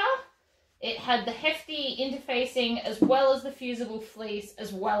thicker. It had the hefty interfacing as well as the fusible fleece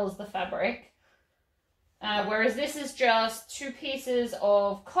as well as the fabric. Whereas this is just 2 pieces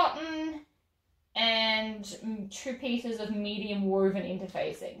of cotton and 2 pieces of medium woven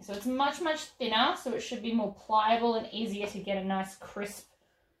interfacing. So it's much, much thinner, so it should be more pliable and easier to get a nice crisp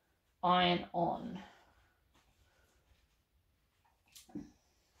iron on.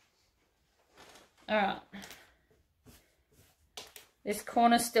 Alright. This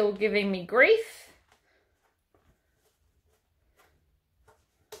corner's still giving me grief.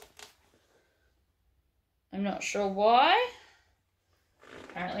 I'm not sure why.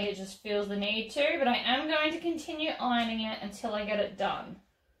 Apparently it just feels the need to, but I am going to continue ironing it until I get it done.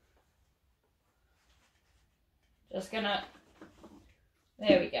 Just gonna,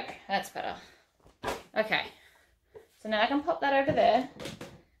 there we go, that's better. Okay, so now I can pop that over there,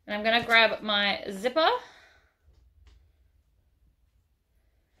 and I'm gonna grab my zipper.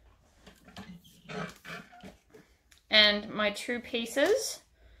 And my 2 pieces.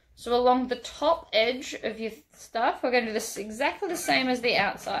 So along the top edge of your stuff, we're going to do this exactly the same as the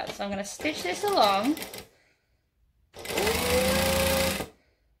outside. So I'm going to stitch this along.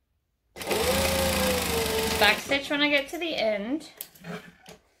 Back stitch when I get to the end.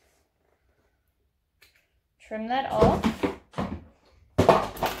 Trim that off.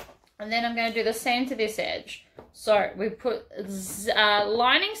 And then I'm going to do the same to this edge. So we put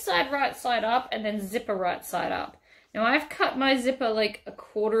lining side right side up and then zipper right side up. Now I've cut my zipper like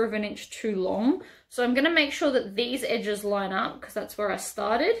 1/4 inch too long, so I'm going to make sure that these edges line up because that's where I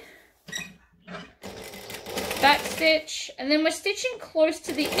started. Back stitch, and then we're stitching close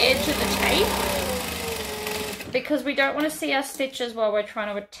to the edge of the tape because we don't want to see our stitches while we're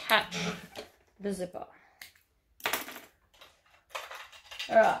trying to attach the zipper.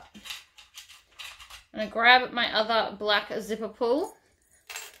 Alright, I'm going to grab my other black zipper pull.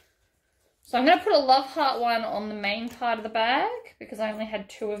 So I'm going to put a love heart one on the main part of the bag because I only had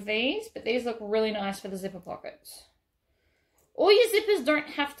 2 of these, but these look really nice for the zipper pockets. All your zippers don't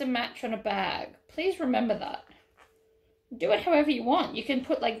have to match on a bag. Please remember that. Do it however you want. You can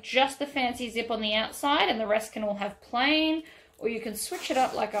put like just the fancy zip on the outside and the rest can all have plain, or you can switch it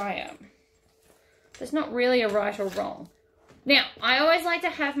up like I am. There's not really a right or wrong. Now, I always like to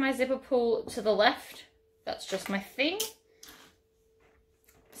have my zipper pull to the left. That's just my thing.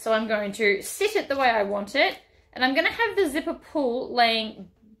 So I'm going to sit it the way I want it, and I'm going to have the zipper pull laying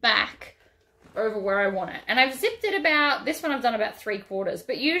back over where I want it. And I've zipped it about, this one I've done about 3/4,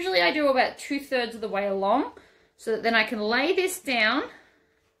 but usually I do about 2/3 of the way along, so that then I can lay this down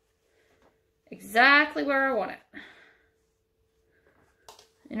exactly where I want it.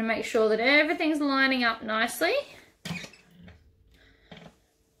 And to make sure that everything's lining up nicely.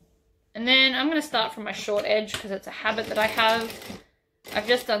 And then I'm going to start from my short edge because it's a habit that I have. I've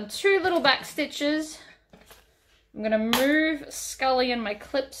just done 2 little back stitches. I'm going to move Scully and my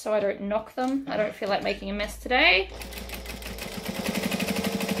clips so I don't knock them. I don't feel like making a mess today.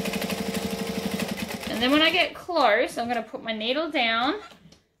 And then when I get close, I'm going to put my needle down,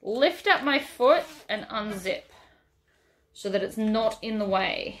 lift up my foot and unzip so that it's not in the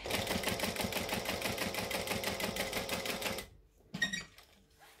way.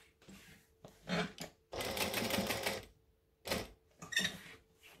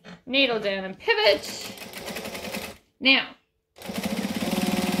 Needle down and pivot. Now,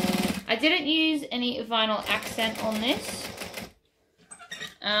 I didn't use any vinyl accent on this.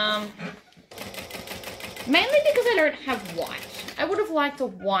 Mainly because I don't have white. I would have liked a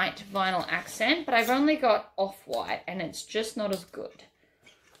white vinyl accent, but I've only got off-white and it's just not as good.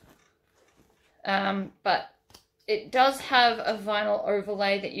 But it does have a vinyl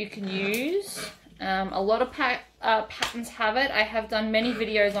overlay that you can use. A lot of patterns have it. I have done many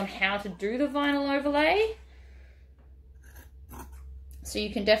videos on how to do the vinyl overlay. So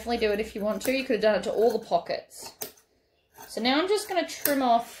you can definitely do it if you want to. You could have done it to all the pockets. So now I'm just going to trim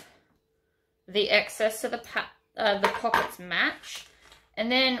off the excess so the pockets match.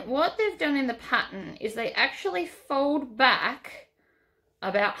 And then what they've done in the pattern is they actually fold back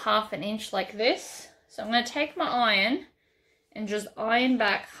about 1/2 inch like this. So I'm going to take my iron and just iron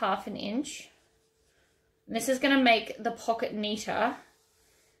back 1/2 inch. And this is going to make the pocket neater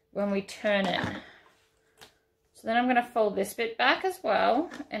when we turn it. So then I'm going to fold this bit back as well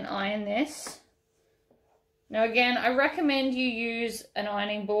and iron this. Now again, I recommend you use an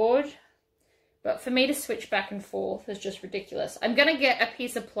ironing board, but for me to switch back and forth is just ridiculous. I'm going to get a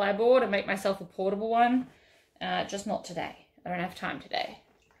piece of plyboard and make myself a portable one, just not today. I don't have time today.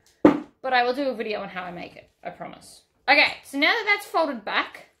 But I will do a video on how I make it, I promise. Okay, so now that that's folded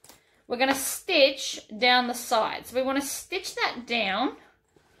back, we're going to stitch down the side. So we want to stitch that down.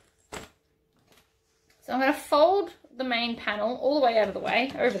 So I'm going to fold the main panel all the way out of the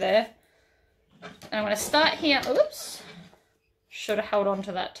way, over there. And I'm going to start here. Oops. Should have held on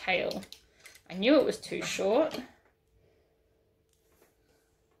to that tail. I knew it was too short.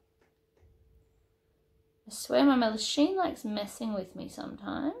 I swear my machine likes messing with me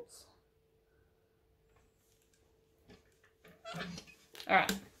sometimes.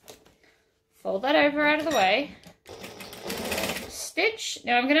 Alright. Fold that over out of the way. Stitch.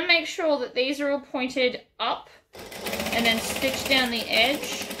 Now I'm going to make sure that these are all pointed up and then stitch down the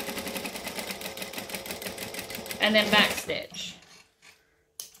edge and then back stitch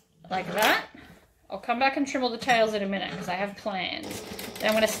like that. I'll come back and trim all the tails in a minute because I have plans. Then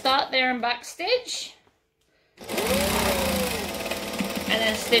I'm going to start there and back stitch and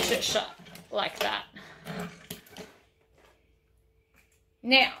then stitch it shut like that.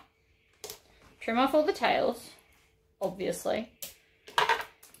 Now trim off all the tails, obviously.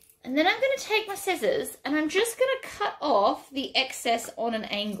 And then I'm going to take my scissors and I'm just going to cut off the excess on an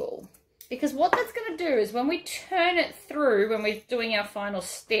angle. Because what that's going to do is when we turn it through, when we're doing our final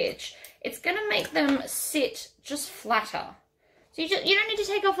stitch, it's going to make them sit just flatter. So you don't need to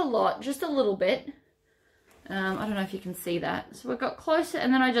take off a lot, just a little bit. I don't know if you can see that. So we got closer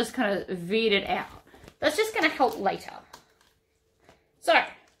and then I just kind of veered it out. That's just going to help later. So,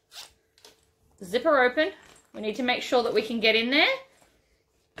 zipper open. We need to make sure that we can get in there.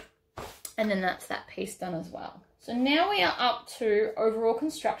 And then that's that piece done as well. So now we are up to overall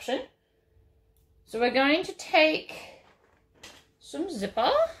construction. So we're going to take some zipper.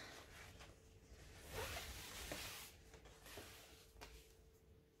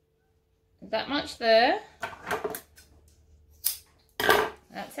 That much there.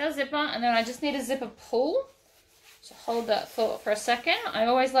 That's our zipper. And then I just need a zipper pull. So hold that thought for a second. I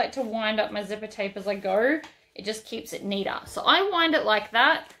always like to wind up my zipper tape as I go. It just keeps it neater. So I wind it like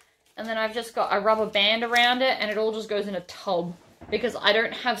that. And then I've just got a rubber band around it and it all just goes in a tub because I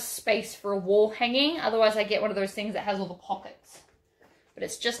don't have space for a wall hanging. Otherwise I get one of those things that has all the pockets. But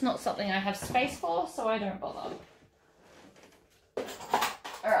it's just not something I have space for, so I don't bother.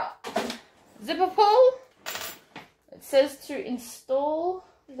 Alright. Zipper pull. It says to install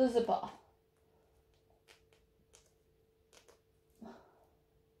the zipper.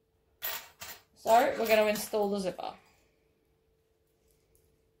 So we're going to install the zipper.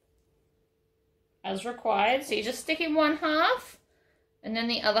 As required. So you just stick in one half and then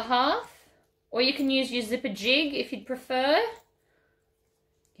the other half. Or you can use your zipper jig if you'd prefer.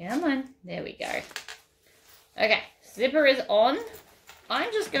 Come on. There we go. Okay. Zipper is on.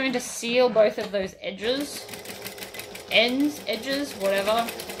 I'm just going to seal both of those edges. Ends, edges, whatever.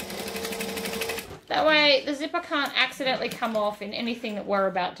 That way the zipper can't accidentally come off in anything that we're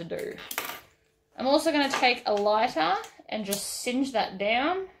about to do. I'm also going to take a lighter and just singe that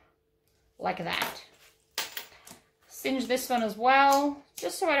down like that. Singe this one as well,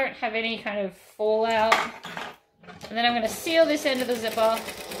 just so I don't have any kind of fallout. And then I'm going to seal this end of the zipper.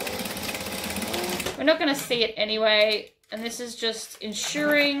 We're not going to see it anyway, and this is just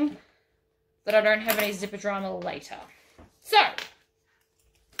ensuring that I don't have any zipper drama later. So,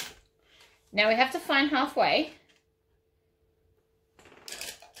 now we have to find halfway.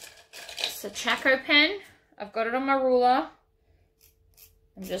 It's a Chaco pen. I've got it on my ruler.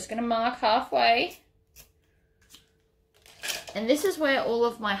 I'm just going to mark halfway. And this is where all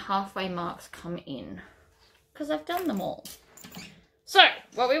of my halfway marks come in, because I've done them all. So,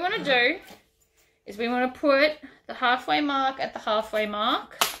 what we want to do is we want to put the halfway mark at the halfway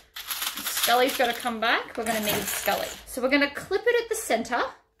mark. Scully's got to come back. We're going to need Scully. So we're going to clip it at the center,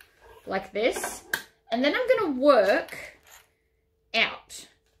 like this. And then I'm going to work out.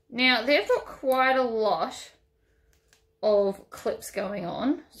 Now, they've got quite a lot of clips going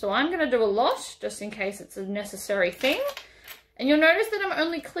on. So I'm going to do a lot, just in case it's a necessary thing. And you'll notice that I'm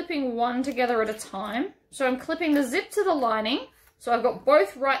only clipping one together at a time. So I'm clipping the zip to the lining. So I've got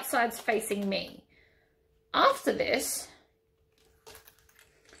both right sides facing me. After this,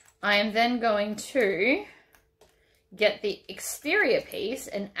 I am then going to get the exterior piece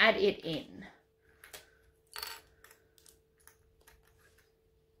and add it in.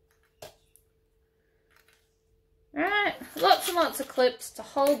 Alright, lots and lots of clips to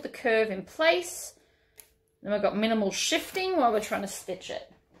hold the curve in place. Then we've got minimal shifting while we're trying to stitch it.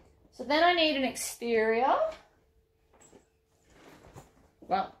 So then I need an exterior,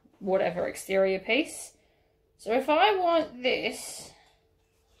 well, whatever exterior piece. So if I want this,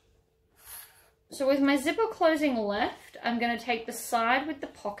 so with my zipper closing left, I'm going to take the side with the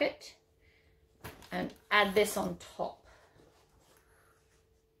pocket and add this on top.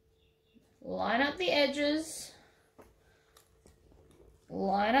 Line up the edges,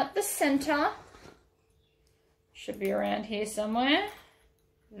 line up the center. Should be around here somewhere.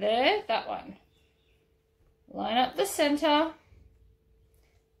 There, that one. Line up the center,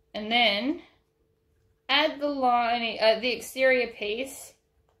 and then add the lining, the exterior piece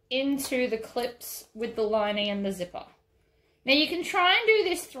into the clips with the lining and the zipper. Now you can try and do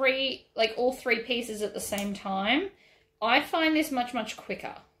this all three pieces at the same time. I find this much, much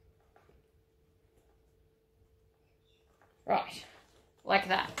quicker. Right, like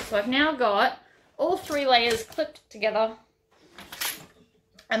that. So I've now got all three layers clipped together.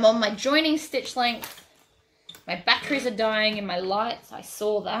 I'm on my joining stitch length. My batteries are dying in my lights. I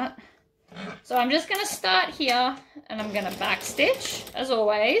saw that. So I'm just going to start here and I'm going to back stitch as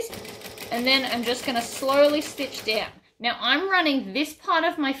always. And then I'm just going to slowly stitch down. Now I'm running this part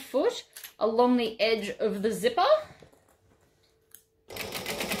of my foot along the edge of the zipper.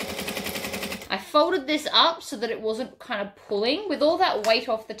 I folded this up so that it wasn't kind of pulling. With all that weight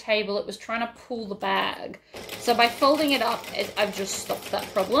off the table, it was trying to pull the bag. So by folding it up, I've just stopped that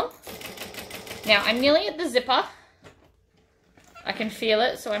problem. Now I'm nearly at the zipper. I can feel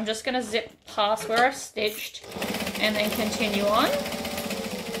it, so I'm just going to zip past where I've stitched and then continue on.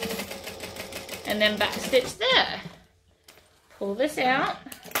 And then back stitch there. Pull this out.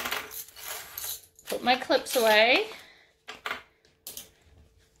 Put my clips away.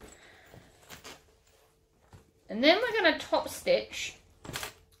 And then we're going to top stitch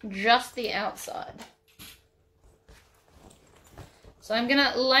just the outside. So I'm going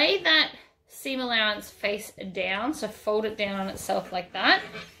to lay that seam allowance face down, so fold it down on itself like that.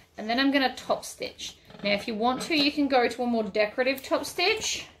 And then I'm going to top stitch. Now if you want to, you can go to a more decorative top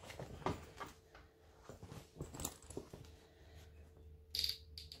stitch.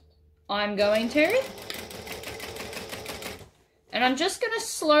 I'm going to. And I'm just going to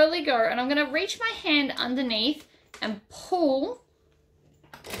slowly go, and I'm going to reach my hand underneath and pull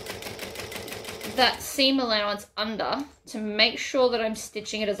that seam allowance under to make sure that I'm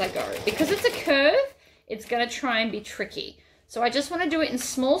stitching it as I go. Because it's a curve, it's going to try and be tricky. So I just want to do it in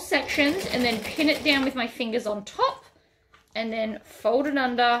small sections and then pin it down with my fingers on top and then fold it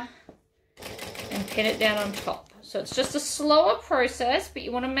under and pin it down on top. So it's just a slower process, but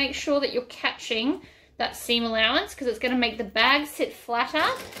you want to make sure that you're catching that seam allowance because it's going to make the bag sit flatter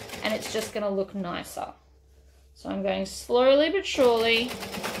and it's just going to look nicer. So I'm going slowly but surely,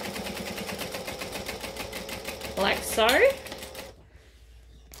 like so.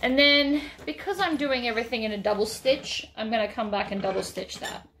 And then because I'm doing everything in a double stitch, I'm going to come back and double stitch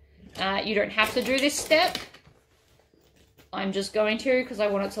that. You don't have to do this step. I'm just going to because I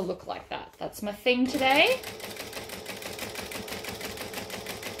want it to look like that. That's my thing today.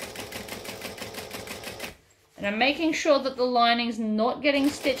 And I'm making sure that the lining's not getting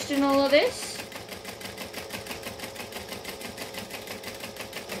stitched in all of this.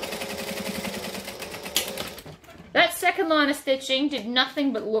 That second line of stitching did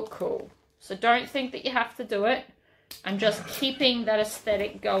nothing but look cool. So don't think that you have to do it. I'm just keeping that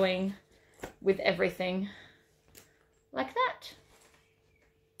aesthetic going with everything like that.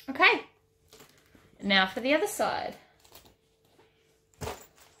 Okay, now for the other side.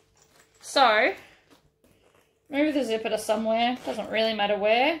 So, move the zipper to somewhere, doesn't really matter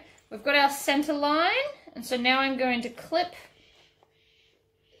where. We've got our center line, and so now I'm going to clip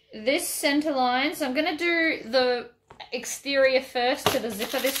this center line. So I'm going to do the exterior first to the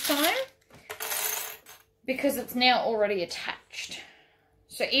zipper this time, because it's now already attached.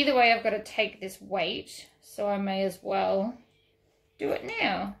 So either way, I've got to take this weight, so I may as well do it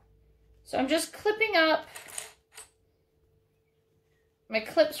now. So I'm just clipping up. My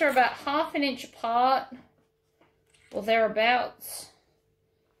clips are about 1/2 inch apart, or thereabouts.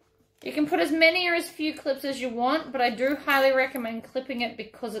 You can put as many or as few clips as you want, but I do highly recommend clipping it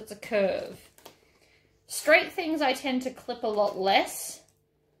because it's a curve. Straight things I tend to clip a lot less,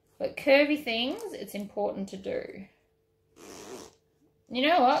 but curvy things, it's important to do. You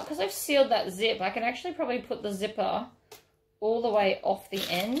know what? Because I've sealed that zip, I can actually probably put the zipper all the way off the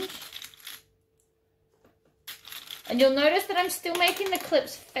end. And you'll notice that I'm still making the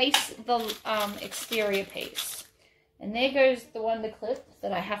clips face the exterior piece. And there goes the wonder clip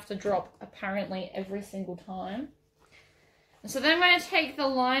that I have to drop apparently every single time. And so then I'm going to take the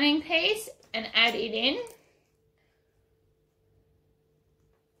lining piece and add it in.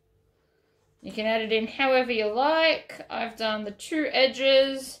 You can add it in however you like. I've done the 2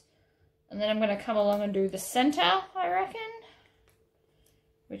 edges, and then I'm going to come along and do the center, I reckon,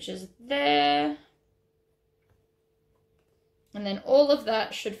 which is there. And then all of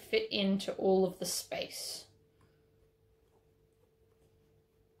that should fit into all of the space.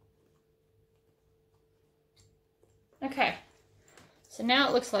 Okay, so now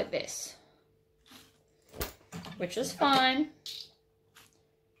it looks like this, which is fine.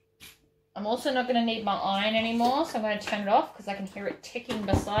 I'm also not going to need my iron anymore, so I'm going to turn it off because I can hear it ticking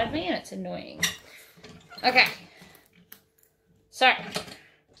beside me and it's annoying. Okay, so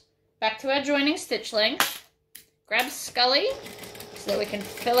back to our joining stitch length. Grab Scully so that we can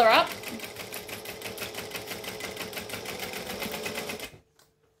fill her up.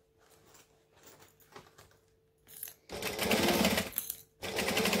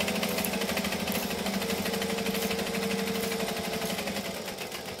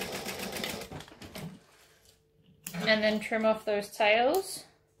 And then trim off those tails,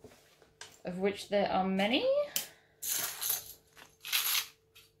 of which there are many.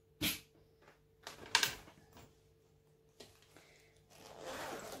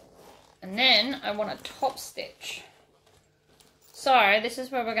 And then I want a top stitch. So this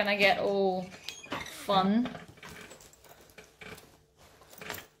is where we're going to get all fun.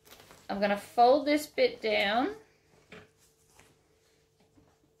 I'm going to fold this bit down.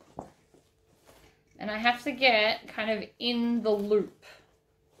 And I have to get kind of in the loop.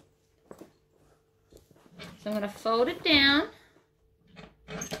 So I'm going to fold it down,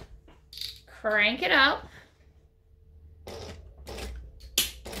 crank it up,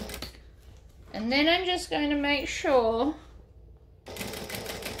 and then I'm just going to make sure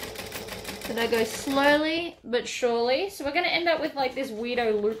that I go slowly but surely. So we're going to end up with like this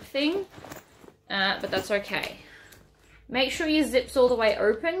weirdo loop thing, but that's okay. Make sure your zip's all the way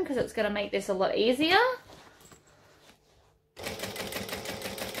open because it's going to make this a lot easier.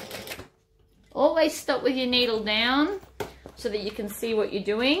 Always stop with your needle down so that you can see what you're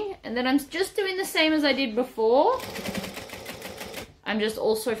doing. And then I'm just doing the same as I did before. I'm just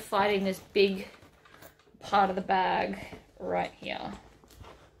also fighting this big part of the bag right here.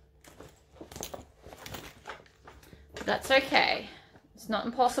 That's okay. It's not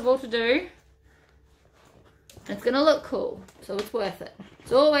impossible to do. It's going to look cool, so it's worth it.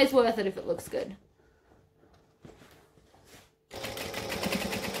 It's always worth it if it looks good.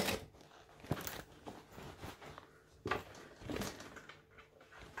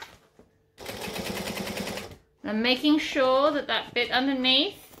 I'm making sure that that bit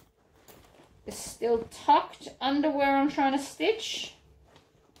underneath is still tucked under where I'm trying to stitch.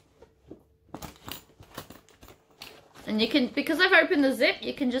 And you can, because I've opened the zip,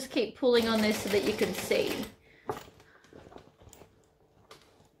 you can just keep pulling on this so that you can see.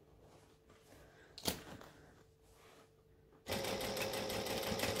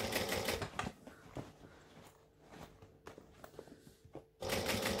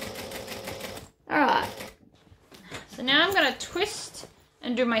 Alright, so now I'm going to twist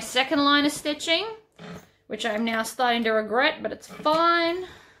and do my second line of stitching, which I'm now starting to regret, but it's fine.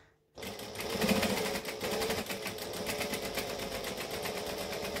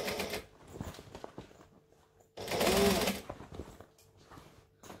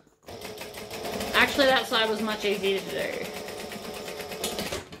 Actually, that side was much easier to do.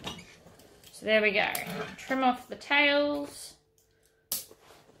 So there we go. Trim off the tails.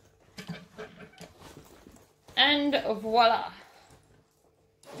 And voila.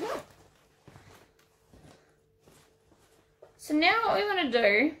 So now what we want to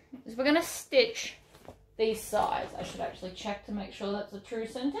do is we're going to stitch these sides. I should actually check to make sure that's a true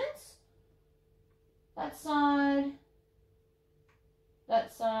sentence. That side.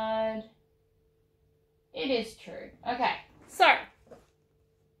 That side. It is true. Okay, so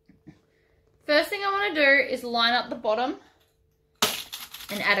first thing I want to do is line up the bottom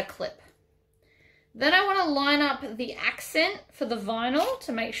and add a clip. Then I want to line up the accent for the vinyl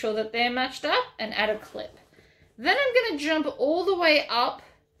to make sure that they're matched up and add a clip. Then I'm going to jump all the way up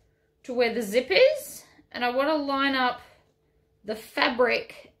to where the zip is, and I want to line up the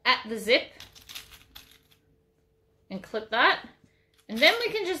fabric at the zip and clip that. And then we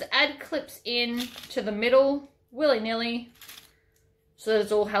can just add clips in to the middle, willy-nilly, so that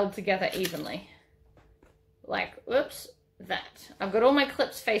it's all held together evenly. Like, whoops, that. I've got all my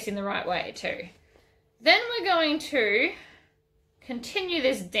clips facing the right way too. Then we're going to continue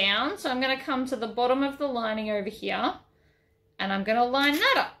this down. So I'm going to come to the bottom of the lining over here, and I'm going to line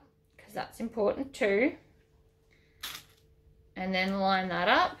that up, because that's important too. And then line that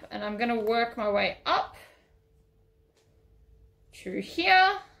up, and I'm going to work my way up to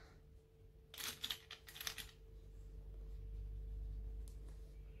here.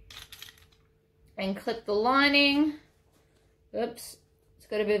 And clip the lining. Oops, it's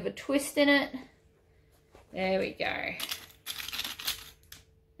got a bit of a twist in it. There we go.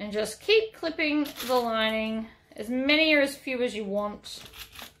 And just keep clipping the lining, as many or as few as you want.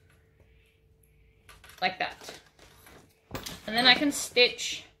 Like that. And then I can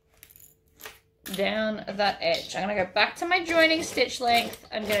stitch down that edge. I'm going to go back to my joining stitch length.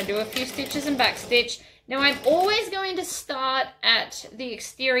 I'm going to do a few stitches and back stitch. Now I'm always going to start at the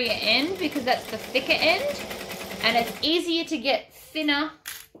exterior end because that's the thicker end, and it's easier to get thinner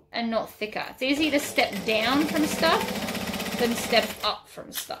and not thicker. It's easier to step down from stuff than step up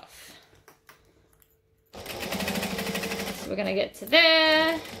from stuff. So we're going to get to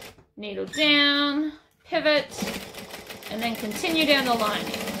there, needle down, pivot, and then continue down the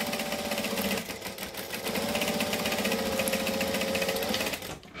lining.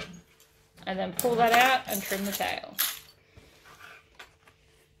 And then pull that out and trim the tail.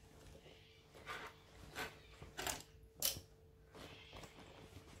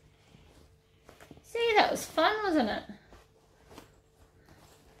 See, that was fun, wasn't it?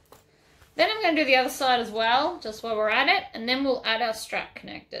 Then I'm going to do the other side as well, just while we're at it, and then we'll add our strap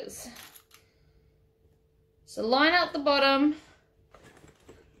connectors. So line up the bottom,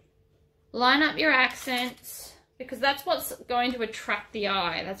 line up your accents, because that's what's going to attract the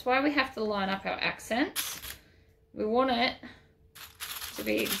eye. That's why we have to line up our accents. We want it to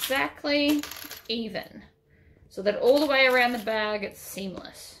be exactly even, so that all the way around the bag it's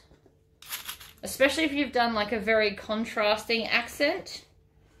seamless. Especially if you've done like a very contrasting accent,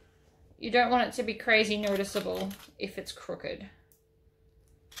 you don't want it to be crazy noticeable if it's crooked.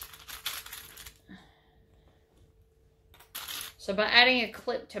 So by adding a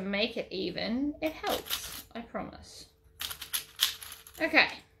clip to make it even, it helps, I promise. Okay,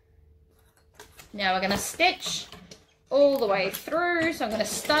 now we're going to stitch all the way through. So I'm going to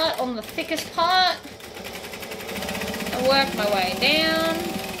start on the thickest part and work my way down.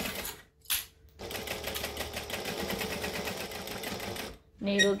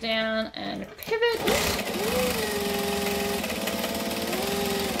 Needle down and pivot.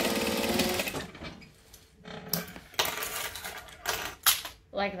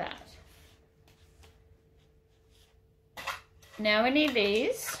 Like that. Now we need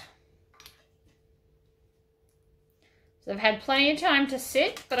these. So I've had plenty of time to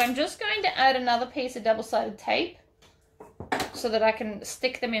sit, but I'm just going to add another piece of double-sided tape so that I can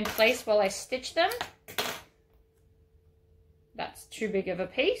stick them in place while I stitch them. That's too big of a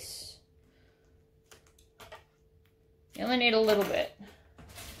piece. You only need a little bit,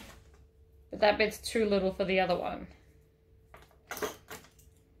 but that bit's too little for the other one.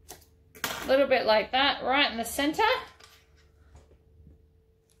 A little bit like that, right in the center.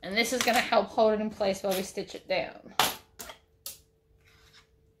 And this is going to help hold it in place while we stitch it down.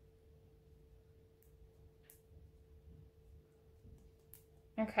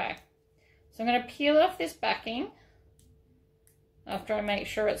 Okay, so I'm going to peel off this backing after I make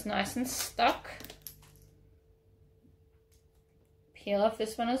sure it's nice and stuck. peel off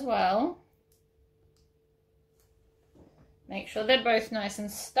this one as well. Make sure they're both nice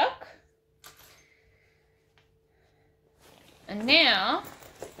and stuck. And now,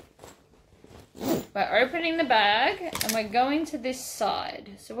 we're opening the bag and we're going to this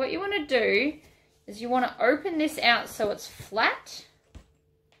side. So what you want to do is you want to open this out so it's flat.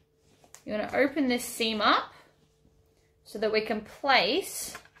 You want to open this seam up so that we can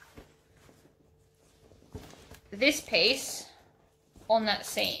place this piece on that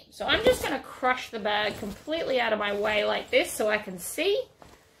seam. So I'm just going to crush the bag completely out of my way like this so I can see.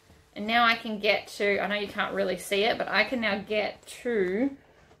 And now I can get to, I know you can't really see it, but I can now get to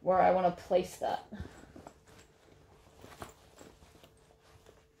where I want to place that.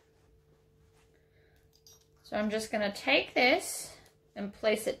 So I'm just going to take this and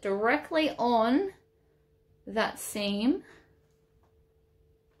place it directly on that seam.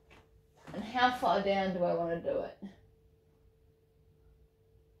 And how far down do I want to do it?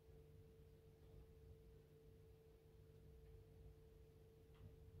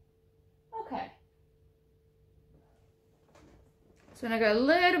 Okay. So I'm going to go a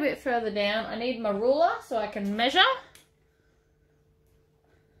little bit further down. I need my ruler so I can measure.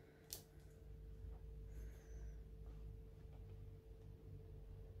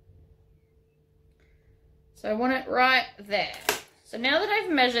 So I want it right there. So now that I've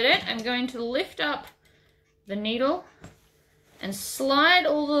measured it, I'm going to lift up the needle and slide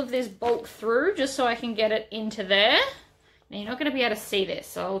all of this bolt through just so I can get it into there. Now you're not going to be able to see this,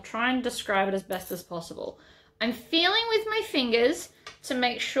 so I'll try and describe it as best as possible. I'm feeling with my fingers to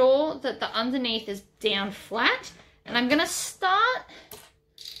make sure that the underneath is down flat, and I'm going to start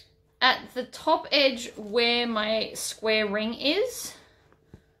at the top edge where my square ring is.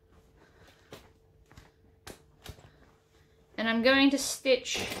 And I'm going to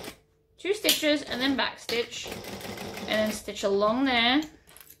stitch 2 stitches and then back stitch and then stitch along there.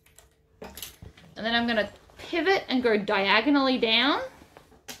 And then I'm going to pivot and go diagonally down.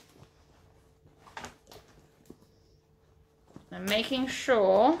 I'm making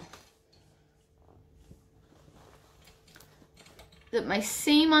sure that my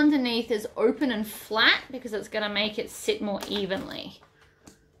seam underneath is open and flat because it's going to make it sit more evenly.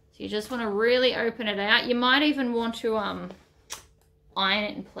 So you just want to really open it out. You might even want to iron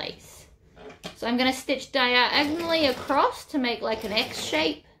it in place. So I'm going to stitch diagonally across to make like an X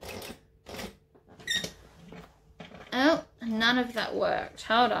shape. Oh, none of that worked.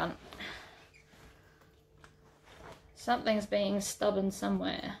 Hold on. Something's being stubborn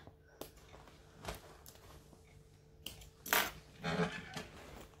somewhere.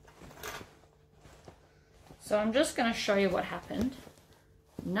 So I'm just going to show you what happened.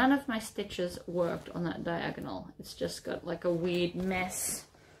 None of my stitches worked on that diagonal. It's just got like a weird mess,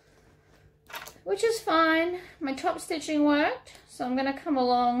 which is fine. My top stitching worked, so I'm going to come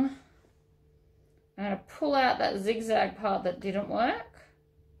along. I'm going to pull out that zigzag part that didn't work.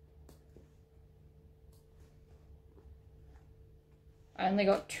 I only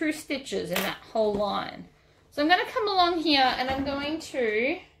got 2 stitches in that whole line. So I'm going to come along here and I'm going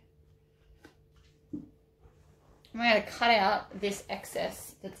to cut out this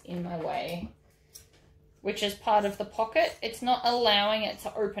excess that's in my way, which is part of the pocket. It's not allowing it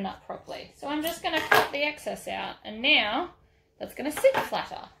to open up properly. So I'm just going to cut the excess out, and now that's going to sit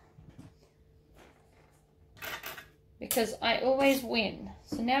flatter because I always win.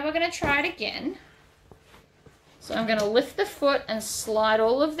 So now we're going to try it again. So I'm going to lift the foot and slide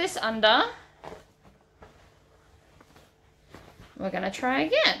all of this under. We're going to try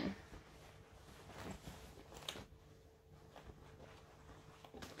again.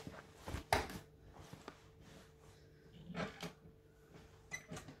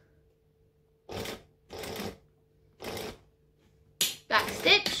 Back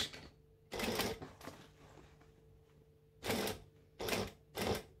stitch.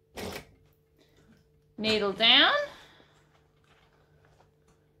 Needle down.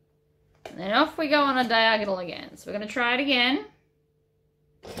 And then off we go on a diagonal again. So we're going to try it again.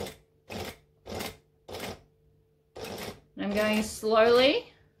 And I'm going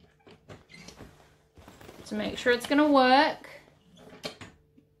slowly to make sure it's going to work.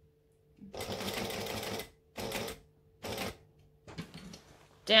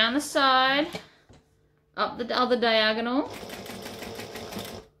 Down the side, up the other diagonal,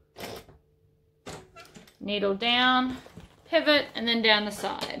 needle down, pivot, and then down the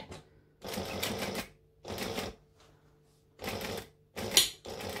side.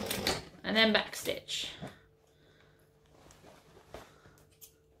 And then back stitch.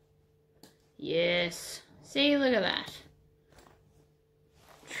 Yes. See, look at that.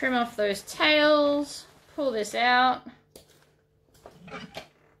 Trim off those tails, pull this out.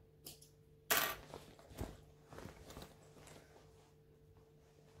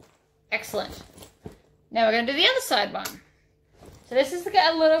 Excellent. Now we're going to do the other side one. So this is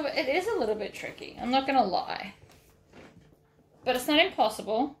a little bit, it is a little bit tricky. I'm not going to lie. But it's not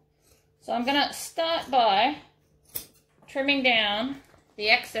impossible. So I'm going to start by trimming down the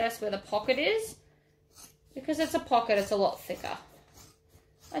excess where the pocket is. Because it's a pocket, it's a lot thicker.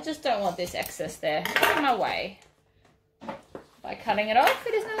 I just don't want this excess there. It's in my way. By cutting it off,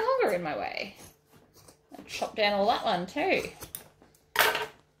 it is no longer in my way. I'll chop down all that one too.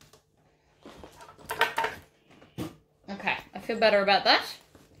 Okay, I feel better about that.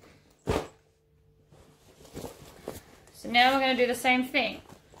 So now we're going to do the same thing.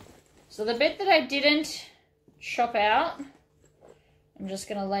 So the bit that I didn't chop out, I'm just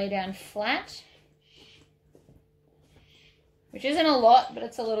going to lay down flat. Which isn't a lot, but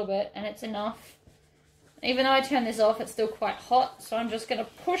it's a little bit, and it's enough. Even though I turn this off, it's still quite hot, so I'm just going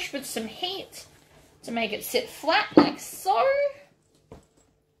to push with some heat to make it sit flat, like so.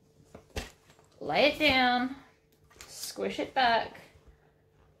 Lay it down, squish it back,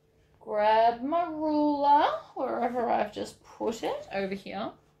 grab my ruler, wherever I've just put it, over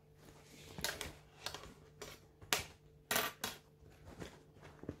here.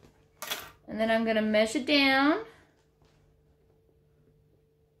 And then I'm going to measure down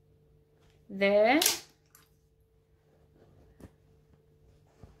there.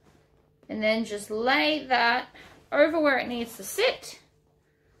 And then just lay that over where it needs to sit.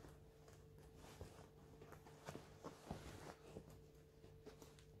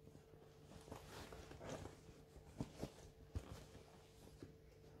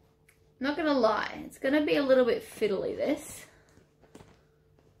 Not gonna lie, it's gonna be a little bit fiddly this,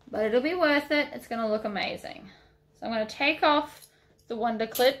 but it'll be worth it. It's gonna look amazing. So I'm gonna take off the Wonder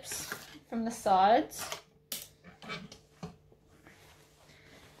Clips from the sides.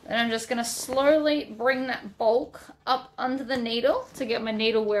 Then I'm just gonna slowly bring that bulk up under the needle to get my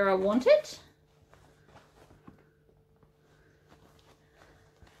needle where I want it.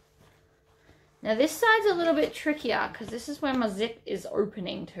 Now this side's a little bit trickier because this is where my zip is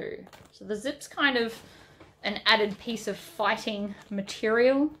opening to. So the zip's kind of an added piece of fighting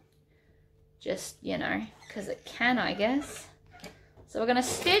material. Just, you know, because it can, I guess. So we're going to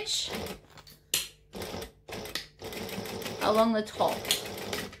stitch along the top.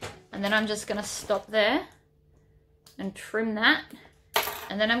 And then I'm just going to stop there and trim that.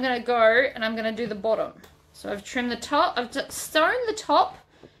 And then I'm going to go and I'm going to do the bottom. So I've trimmed the top, I've sewn the top.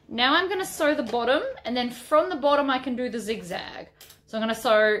 Now I'm going to sew the bottom, and then from the bottom I can do the zigzag. So I'm going to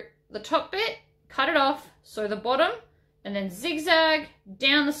sew the top bit, cut it off, sew the bottom, and then zigzag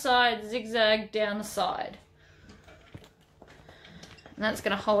down the side, zigzag down the side. And that's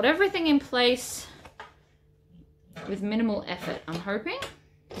going to hold everything in place with minimal effort, I'm hoping.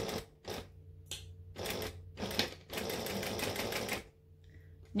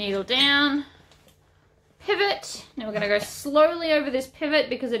 Needle down. Pivot. Now we're going to go slowly over this pivot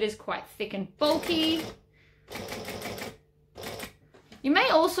because it is quite thick and bulky. You may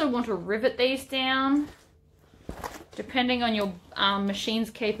also want to rivet these down depending on your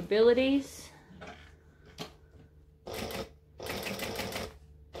machine's capabilities.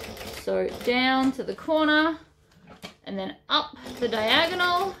 So down to the corner and then up the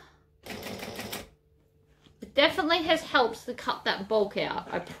diagonal. It definitely has helped to cut that bulk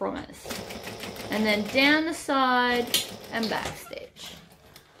out, I promise. And then down the side and back stitch.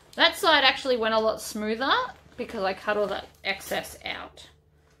 That side actually went a lot smoother because I cut all that excess out.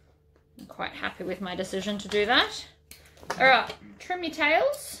 I'm quite happy with my decision to do that. All right, trim your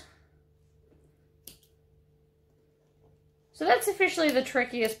tails. So that's officially the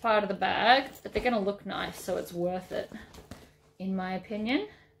trickiest part of the bag, but they're gonna look nice, so it's worth it, in my opinion.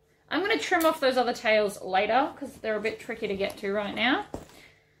 I'm gonna trim off those other tails later because they're a bit tricky to get to right now.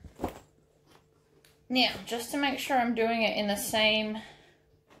 Now, just to make sure I'm doing it in the same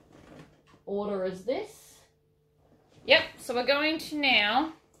order as this. Yep, so we're going to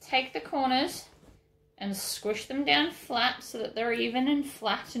now take the corners and squish them down flat so that they're even and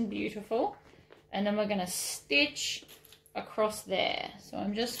flat and beautiful. And then we're going to stitch across there. So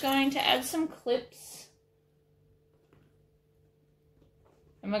I'm just going to add some clips.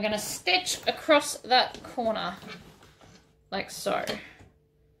 And we're going to stitch across that corner like so.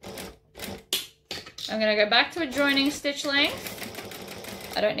 I'm going to go back to a joining stitch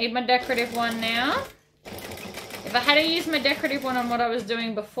length. I don't need my decorative one now. If I had to use my decorative one on what I was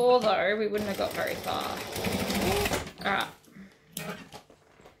doing before though, we wouldn't have got very far. Alright.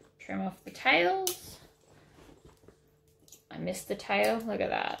 Trim off the tails. I missed the tail, look at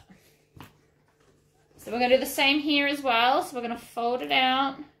that. So we're going to do the same here as well. So we're going to fold it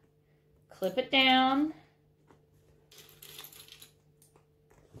out, clip it down,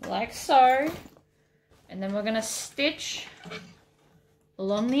 like so. And then we're going to stitch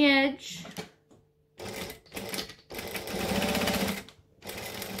along the edge.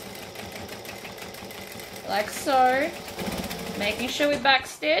 Like so. Making sure we back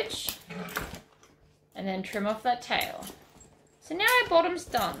stitch. And then trim off that tail. So now our bottom's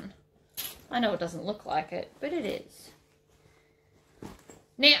done. I know it doesn't look like it, but it is.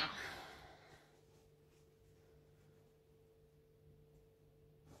 Now,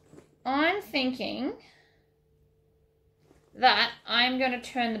 I'm thinking that I'm going to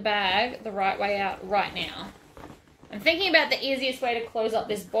turn the bag the right way out right now. I'm thinking about the easiest way to close up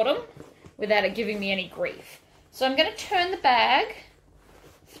this bottom without it giving me any grief. So I'm going to turn the bag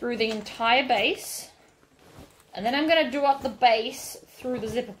through the entire base, and then I'm going to do up the base through the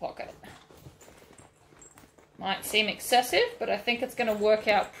zipper pocket. Might seem excessive, but I think it's going to work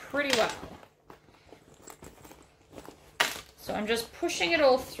out pretty well. So I'm just pushing it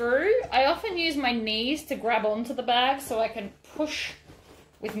all through. I often use my knees to grab onto the bag so I can push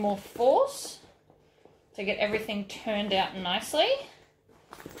with more force to get everything turned out nicely.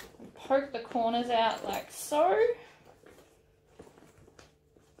 Poke the corners out like so.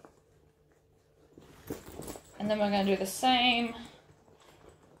 And then we're going to do the same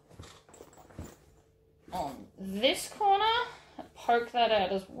on this corner. Poke that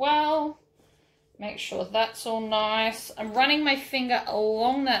out as well. Make sure that's all nice. I'm running my finger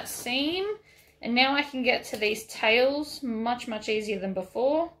along that seam, and now I can get to these tails much, much easier than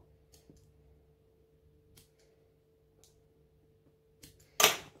before.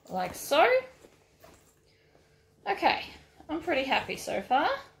 Like so. Okay, I'm pretty happy so far.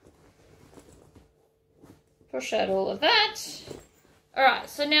 Push out all of that. Alright,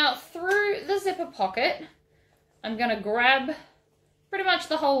 so now through the zipper pocket, I'm going to grab pretty much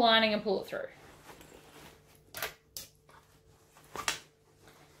the whole lining and pull it through.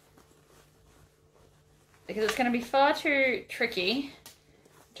 Because it's going to be far too tricky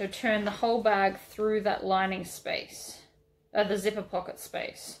to turn the whole bag through that lining space, the zipper pocket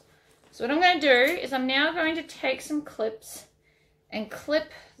space. So what I'm going to do is I'm now going to take some clips and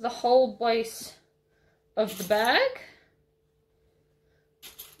clip the whole base of the bag.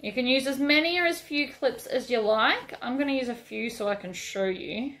 You can use as many or as few clips as you like. I'm going to use a few so I can show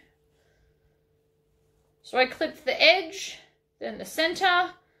you. So I clipped the edge, then the center,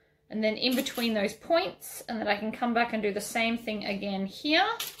 and then in between those points, and then I can come back and do the same thing again here.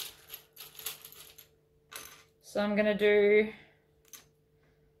 So I'm going to do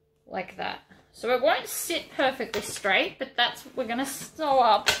like that. So it won't sit perfectly straight, but that's, we're going to sew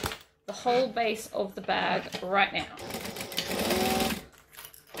up the whole base of the bag right now.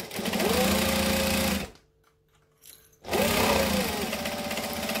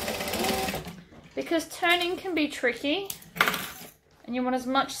 Because turning can be tricky, and you want as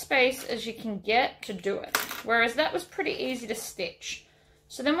much space as you can get to do it. Whereas that was pretty easy to stitch.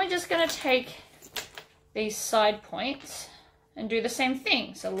 So then we're just going to take these side points and do the same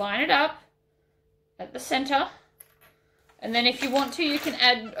thing. So line it up at the center. And then if you want to, you can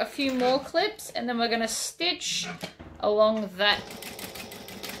add a few more clips, and then we're going to stitch along that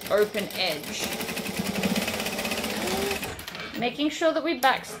open edge. Making sure that we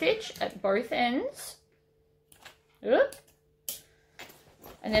back stitch at both ends. Oop.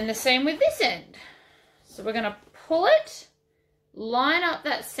 And then the same with this end. So we're going to pull it, line up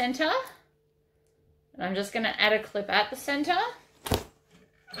that center, and I'm just going to add a clip at the center,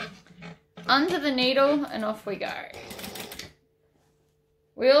 under the needle, and off we go.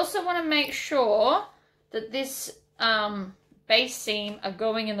 We also want to make sure that this base seam are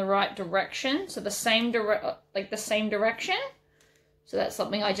going in the right direction, so the same direction. So that's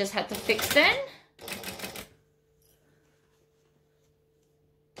something I just had to fix then.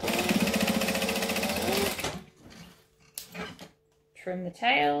 Trim the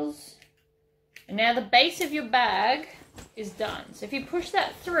tails. And now the base of your bag is done. So if you push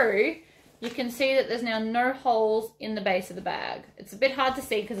that through, you can see that there's now no holes in the base of the bag. It's a bit hard to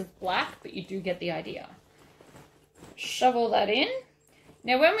see because it's black, but you do get the idea. Shove all that in.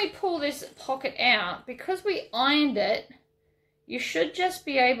 Now when we pull this pocket out, because we ironed it, you should just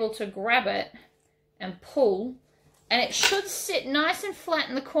be able to grab it and pull, and it should sit nice and flat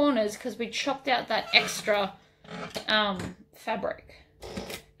in the corners because we chopped out that extra fabric.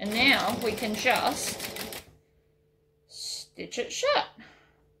 And now we can just stitch it shut.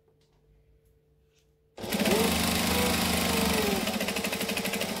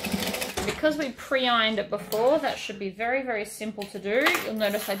 Because we pre-ironed it before, that should be very, very simple to do. You'll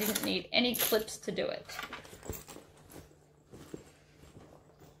notice I didn't need any clips to do it.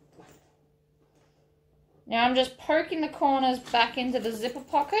 Now I'm just poking the corners back into the zipper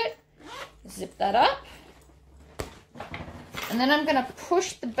pocket. Zip that up. And then I'm going to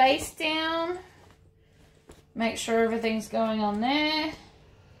push the base down. Make sure everything's going on there.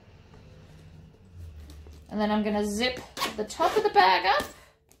 And then I'm going to zip the top of the bag up,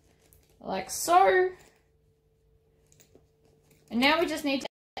 like so. And now we just need to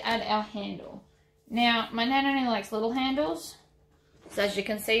add our handle. Now, my nan only likes little handles. So as you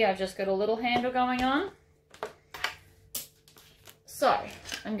can see, I've just got a little handle going on. So,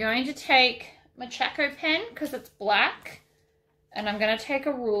 I'm going to take my Chaco pen, because it's black. And I'm going to take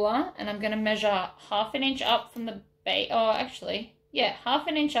a ruler, and I'm going to measure 1/2 inch up from the base. Oh, actually, yeah,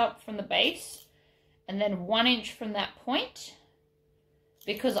 1/2 inch up from the base. And then 1 inch from that point,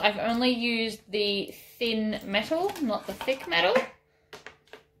 because I've only used the thin metal, not the thick metal.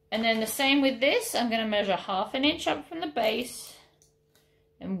 And then the same with this, I'm going to measure 1/2 inch up from the base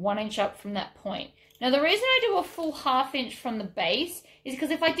and 1 inch up from that point. Now the reason I do a full 1/2 inch from the base is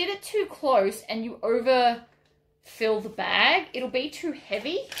because if I did it too close and you overfill the bag, it'll be too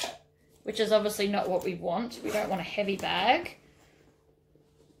heavy, which is obviously not what we want. We don't want a heavy bag.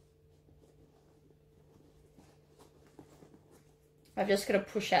 I've just got to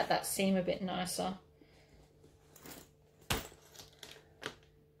push out that seam a bit nicer.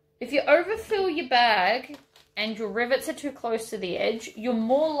 If you overfill your bag and your rivets are too close to the edge, you're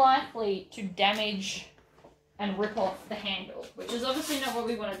more likely to damage and rip off the handle, which is obviously not what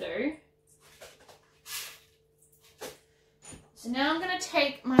we want to do. So now I'm going to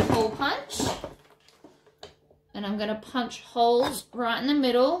take my hole punch and I'm going to punch holes right in the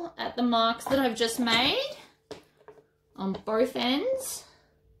middle at the marks that I've just made. On both ends,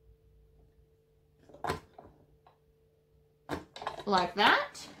 like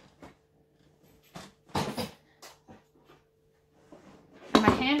that. And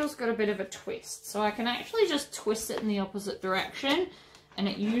my handle's got a bit of a twist, so I can actually just twist it in the opposite direction, and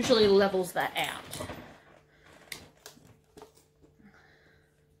it usually levels that out.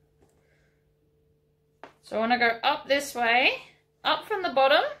 So I want to go up this way, up from the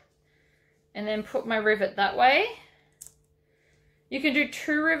bottom, and then put my rivet that way. You can do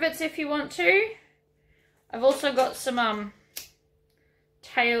 2 rivets if you want to. I've also got some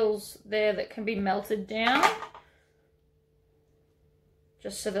tails there that can be melted down,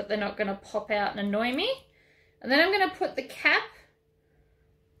 just so that they're not going to pop out and annoy me. And then I'm going to put the cap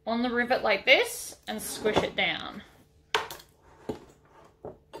on the rivet like this and squish it down.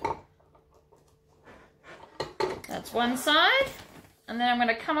 That's one side. And then I'm going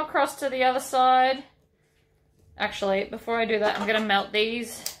to come across to the other side. Actually, before I do that, I'm going to melt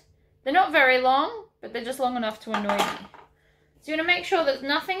these. They're not very long, but they're just long enough to annoy me. So you want to make sure that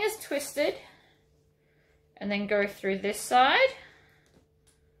nothing is twisted. And then go through this side.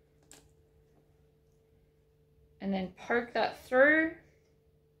 And then poke that through.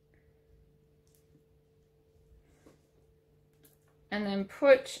 And then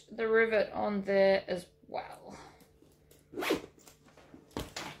put the rivet on there as well.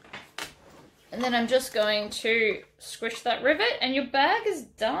 And then I'm just going to squish that rivet and your bag is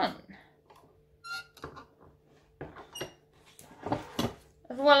done.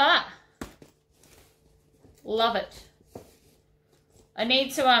 Voila. Love it. I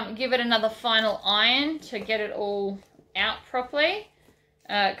need to give it another final iron to get it all out properly.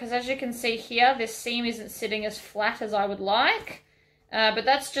 Because as you can see here, this seam isn't sitting as flat as I would like. But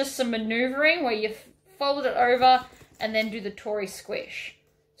that's just some maneuvering where you fold it over and then do the Tory squish.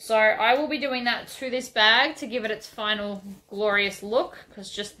 So I will be doing that to this bag to give it its final glorious look,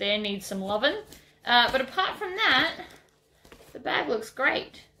 because just there needs some loving. But apart from that, the bag looks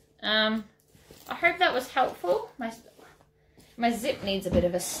great. I hope that was helpful. My zip needs a bit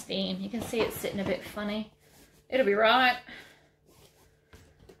of a steam. You can see it's sitting a bit funny. It'll be right.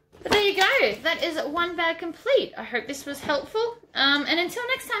 But there you go. That is one bag complete. I hope this was helpful. And until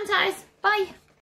next time, guys. Bye.